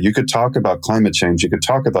subject matter. You could talk about climate change. You could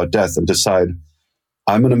talk about death and decide,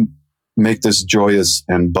 I'm going to make this joyous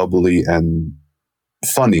and bubbly and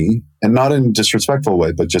funny, and not in a disrespectful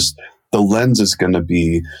way, but just the lens is going to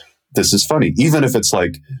be, this is funny. Even if it's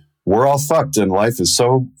like, we're all fucked and life is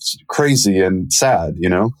so crazy and sad, you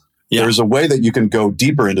know? Yeah. There's a way that you can go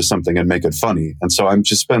deeper into something and make it funny. And so I've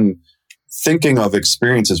just been thinking of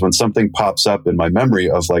experiences when something pops up in my memory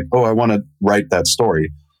of like, oh, I want to write that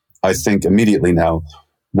story. I think immediately now,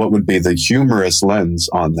 what would be the humorous lens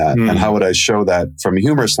on that? And how would I show that from a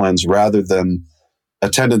humorous lens rather than a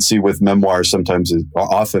tendency with memoir sometimes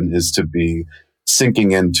often is to be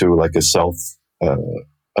sinking into like a self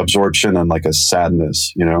absorption and like a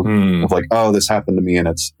sadness, you know, of like, oh, this happened to me. And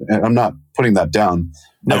I'm not putting that down.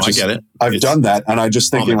 No, I get it. I've done that. And I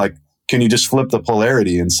just thinking like, can you just flip the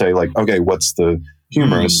polarity and say like, okay, what's the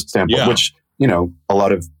humorous standpoint? Yeah. Which, you know, a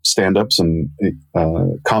lot of stand-ups and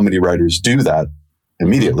comedy writers do that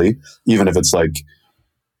immediately, even if it's like,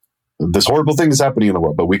 this horrible thing is happening in the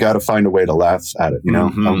world, but we got to find a way to laugh at it. You know,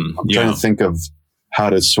 I'm trying to think of how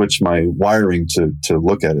to switch my wiring to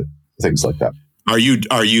look at it, things like that. Are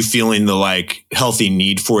you feeling the like healthy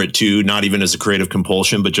need for it too? Not even as a creative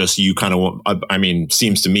compulsion, but just you kind of, I mean,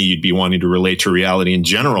 seems to me you'd be wanting to relate to reality in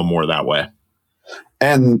general more that way.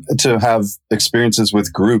 And to have experiences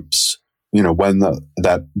with groups, you know, when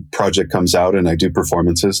that project comes out and I do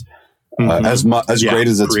performances, as great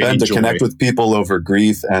as it's been to connect with people over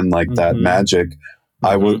grief and like that magic,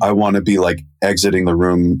 I want to be like exiting the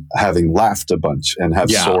room having laughed a bunch and have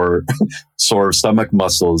sore stomach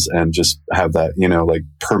muscles and just have that, you know, like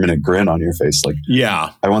permanent grin on your face. Like,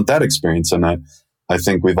 I want that experience. And I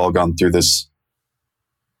think we've all gone through this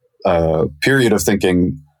period of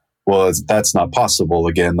thinking, well, that's not possible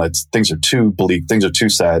again. Things are too bleak. Things are too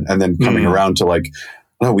sad. And then coming around to like,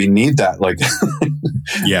 no, we need that. Like,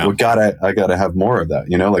 I gotta have more of that,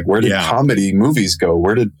 you know, like where did comedy movies go?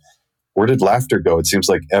 Where did laughter go? It seems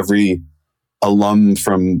like every alum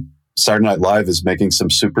from Saturday Night Live is making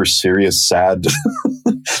some super serious, sad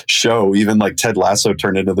show. Even like Ted Lasso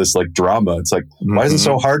turned into this like drama. It's like, why is it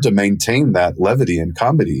so hard to maintain that levity in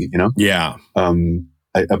comedy, you know? Yeah.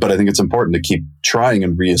 But I think it's important to keep trying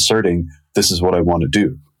and reasserting this is what I want to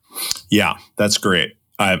do. Yeah, that's great.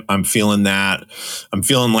 I'm feeling that. I'm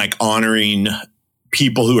feeling like honoring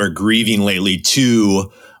people who are grieving lately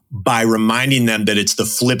too, by reminding them that it's the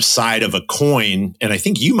flip side of a coin. And I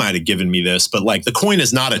think you might have given me this, but like the coin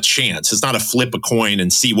is not a chance. It's not a flip a coin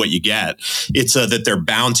and see what you get. It's that they're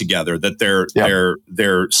bound together, that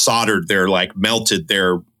they're soldered, they're like melted,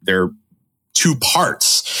 they're two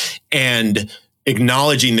parts. And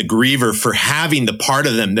acknowledging the griever for having the part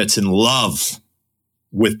of them that's in love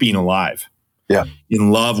with being alive. Yeah.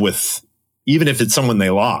 In love with, even if it's someone they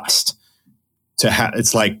lost.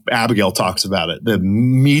 It's like Abigail talks about it, the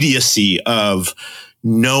immediacy of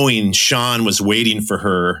knowing Sean was waiting for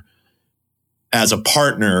her as a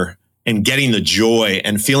partner and getting the joy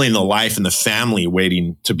and feeling the life and the family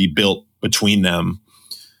waiting to be built between them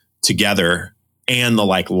together, and the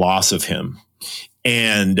like loss of him,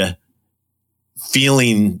 and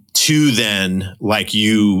feeling too then like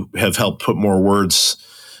you have helped put more words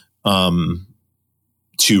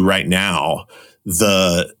to right now,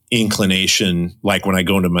 the inclination, like when I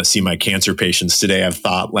go to see my cancer patients today, I've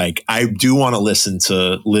thought like, I do want to listen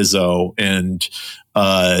to Lizzo and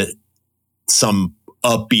some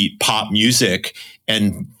upbeat pop music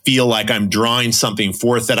and feel like I'm drawing something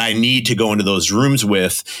forth that I need to go into those rooms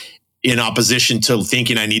with. in opposition to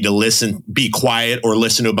thinking I need to be quiet or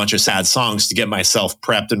listen to a bunch of sad songs to get myself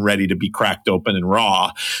prepped and ready to be cracked open and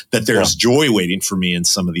raw, that there's joy waiting for me in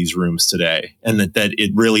some of these rooms today. And that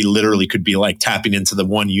it really literally could be like tapping into the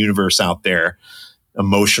one universe out there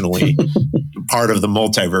emotionally, part of the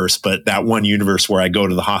multiverse, but that one universe where I go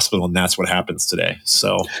to the hospital and that's what happens today.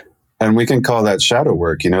 So. And we can call that shadow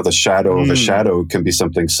work. The shadow of a shadow can be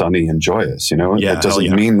something sunny and joyous. Yeah, it doesn't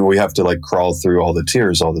mean we have to like crawl through all the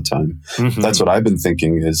tears all the time. Mm-hmm. That's what I've been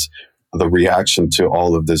thinking is the reaction to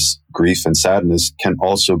all of this grief and sadness can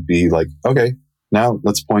also be like, okay, now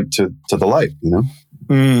let's point to the light,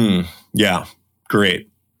 Yeah. Great.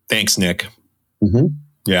 Thanks, Nick. Mm-hmm.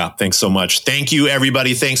 Yeah, thanks so much. Thank you,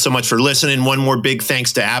 everybody. Thanks so much for listening. One more big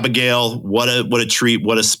thanks to Abigail. What a treat.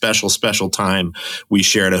 What a special, special time we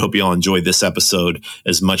shared. I hope you all enjoyed this episode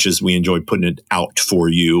as much as we enjoyed putting it out for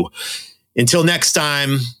you. Until next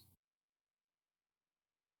time,